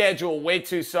 Mets schedule way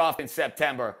too soft in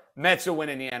September. Mets are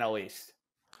winning the NL East.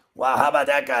 Wow, how about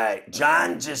that guy?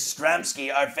 John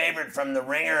Jastrzemski, our favorite from The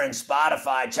Ringer and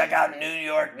Spotify. Check out New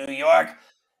York, New York.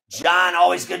 John,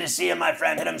 always good to see you, my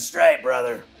friend. Hit him straight,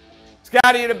 brother.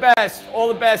 Scotty, you're the best. All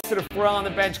the best to the Ferrall on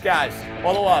the bench guys.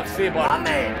 All the love. See you, buddy.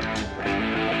 Amen.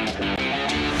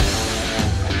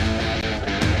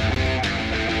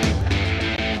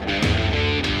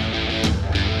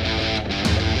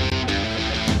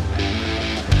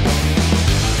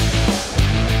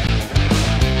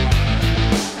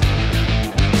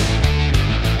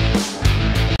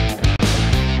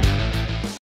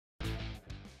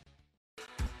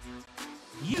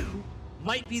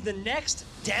 Might be the next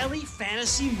daily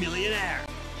fantasy millionaire.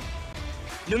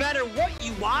 No matter what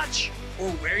you watch or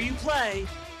where you play,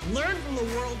 learn from the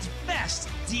world's best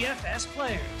DFS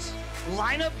players.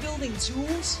 Lineup building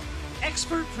tools,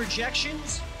 expert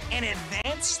projections, and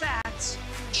advanced stats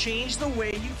change the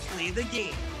way you play the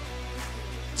game.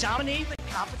 Dominate the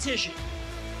competition.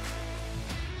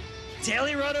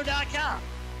 DailyRoto.com,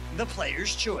 the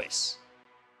player's choice.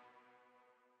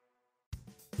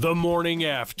 The morning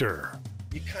after.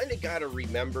 You kind of got to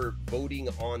remember voting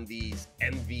on these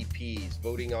MVPs,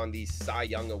 voting on these Cy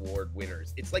Young Award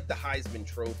winners. It's like the Heisman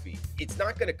Trophy. It's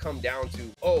not going to come down to,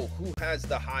 oh, who has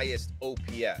the highest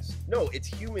OPS? No, it's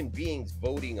human beings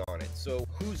voting on it. So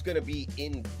who's going to be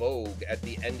in vogue at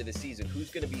the end of the season? Who's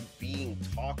going to be being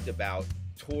talked about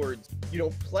towards,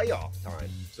 playoff time?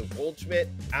 So Goldschmidt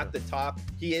at the top,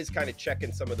 he is kind of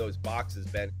checking some of those boxes,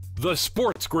 Ben. The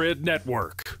Sports Grid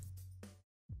Network.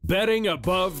 Betting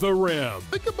above the rim.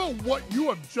 Think about what you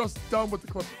have just done with the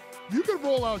Clippers. You can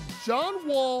roll out John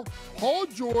Wall, Paul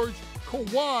George,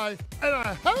 Kawhi, and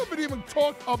I haven't even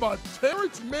talked about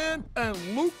Terrence Mann and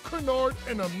Luke Kennard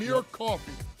and Amir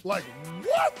Coffey. Like,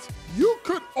 what? You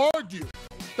could argue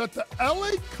that the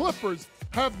LA Clippers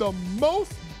have the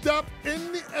most depth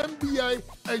in the NBA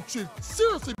and should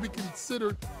seriously be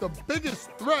considered the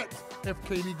biggest threat if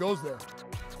KD goes there.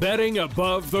 Betting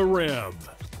above the rim.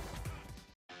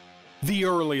 The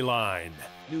early line.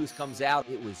 News comes out,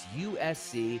 it was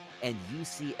USC and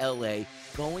UCLA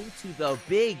going to the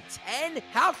Big Ten.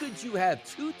 How could you have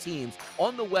two teams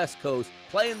on the West Coast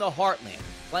playing the Heartland,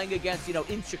 playing against,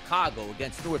 in Chicago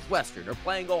against Northwestern, or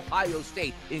playing Ohio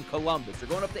State in Columbus, or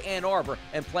going up to Ann Arbor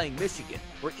and playing Michigan,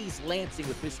 or East Lansing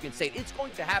with Michigan State? It's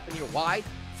going to happen here. Why?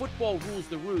 Football rules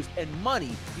the roost, and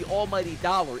money, the almighty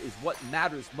dollar, is what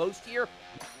matters most here.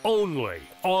 Only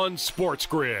on Sports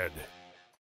Grid.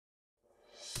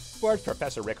 Sports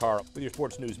Professor Rick Harrell with your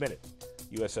Sports News Minute.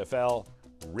 USFL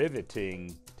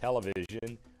riveting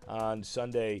television on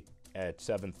Sunday at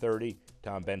 7:30,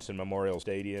 Tom Benson Memorial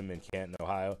Stadium in Canton,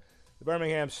 Ohio. The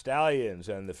Birmingham Stallions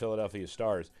and the Philadelphia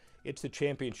Stars. It's the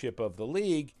championship of the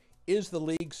league. Is the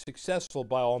league successful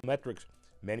by all metrics?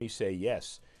 Many say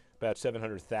yes. About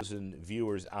 700,000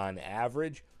 viewers on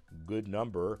average. Good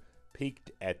number. Peaked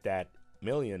at that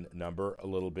million number a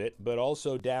little bit, but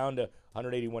also down to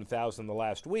 181,000 the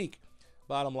last week.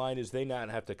 Bottom line is they not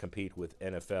have to compete with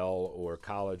NFL or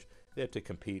college. they have to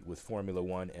compete with Formula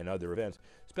One and other events,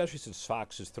 especially since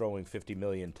Fox is throwing $50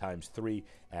 million times 3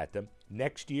 at them.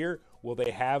 Next year, will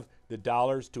they have the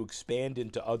dollars to expand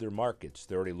into other markets?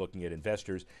 They're already looking at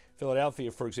investors.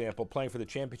 Philadelphia, for example, playing for the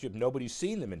championship, nobody's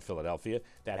seen them in Philadelphia.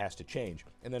 That has to change.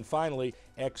 And then finally,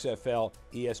 XFL,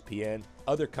 ESPN,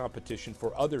 other competition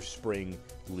for other spring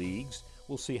leagues.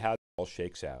 We'll see how it all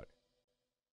shakes out.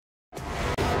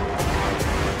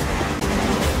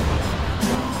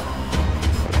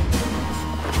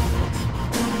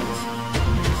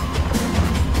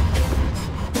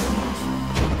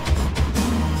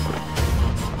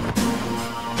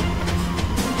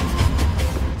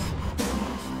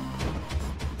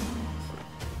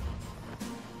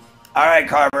 All right,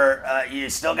 Carver, you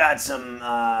still got some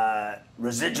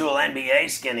residual NBA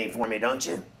skinny for me, don't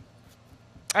you?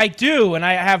 I do, and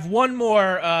I have one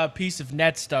more piece of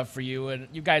Nets stuff for you, and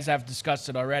you guys have discussed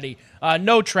it already.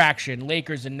 No traction,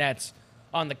 Lakers and Nets,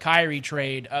 on the Kyrie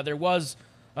trade. There was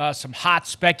some hot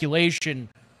speculation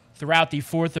throughout the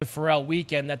 4th of Ferrall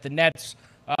weekend that the Nets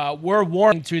were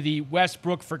warming to the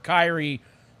Westbrook for Kyrie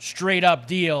straight-up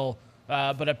deal,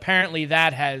 but apparently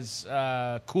that has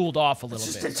cooled off a little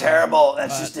bit.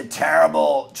 That's just a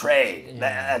terrible trade. Yeah.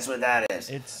 That's what that is.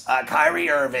 It's Kyrie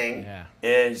Irving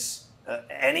is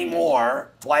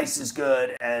anymore twice as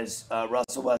good as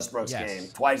Russell Westbrook's game.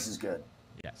 Twice as good.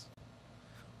 Yes.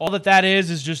 All that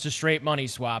is just a straight money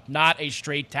swap, not a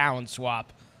straight talent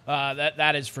swap.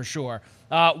 That is for sure.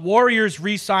 Warriors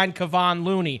re-signed Kevon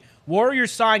Looney.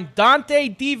 Warriors signed Dante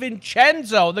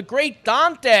DiVincenzo, the great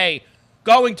Dante,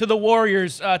 going to the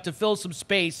Warriors to fill some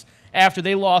space after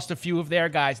they lost a few of their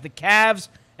guys. The Cavs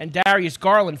and Darius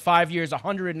Garland, 5 years,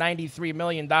 $193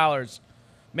 million.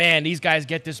 Man, these guys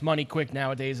get this money quick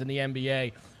nowadays in the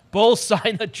NBA. Bulls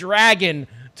signed the Dragon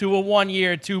to a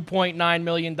 1-year, $2.9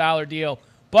 million deal.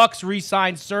 Bucks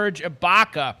re-signed Serge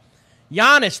Ibaka.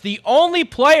 Giannis, the only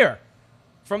player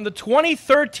from the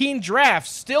 2013 draft,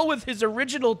 still with his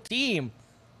original team.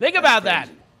 Think about that.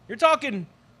 You're talking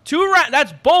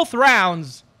that's both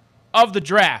rounds of the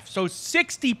draft. So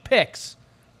 60 picks.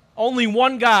 Only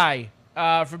one guy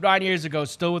from 9 years ago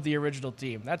still with the original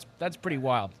team. That's pretty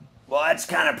wild. Well, that's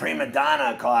kind of prima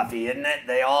donna coffee, isn't it?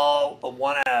 They all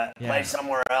want to play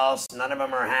somewhere else. None of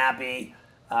them are happy.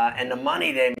 And the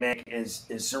money they make is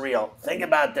surreal. Think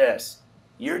about this.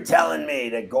 You're telling me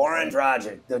that Goran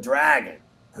Dragic, the Dragon,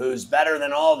 who's better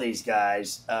than all these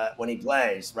guys when he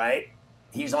plays, right?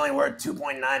 He's only worth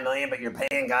 $2.9 million, but you're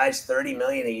paying guys $30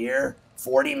 million a year,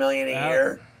 $40 million a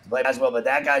year to play basketball, but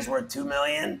that guy's worth $2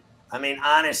 million. I mean,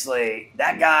 honestly,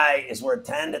 that guy is worth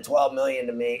 $10 to $12 million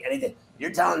to me. Anything.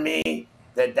 You're telling me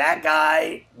that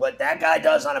guy, what that guy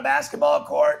does on a basketball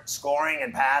court, scoring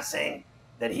and passing,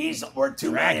 that he's worth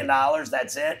 $2 million,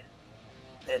 that's it?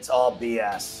 It's all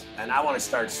BS. And I want to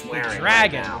start swearing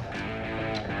right now.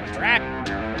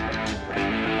 Dragon.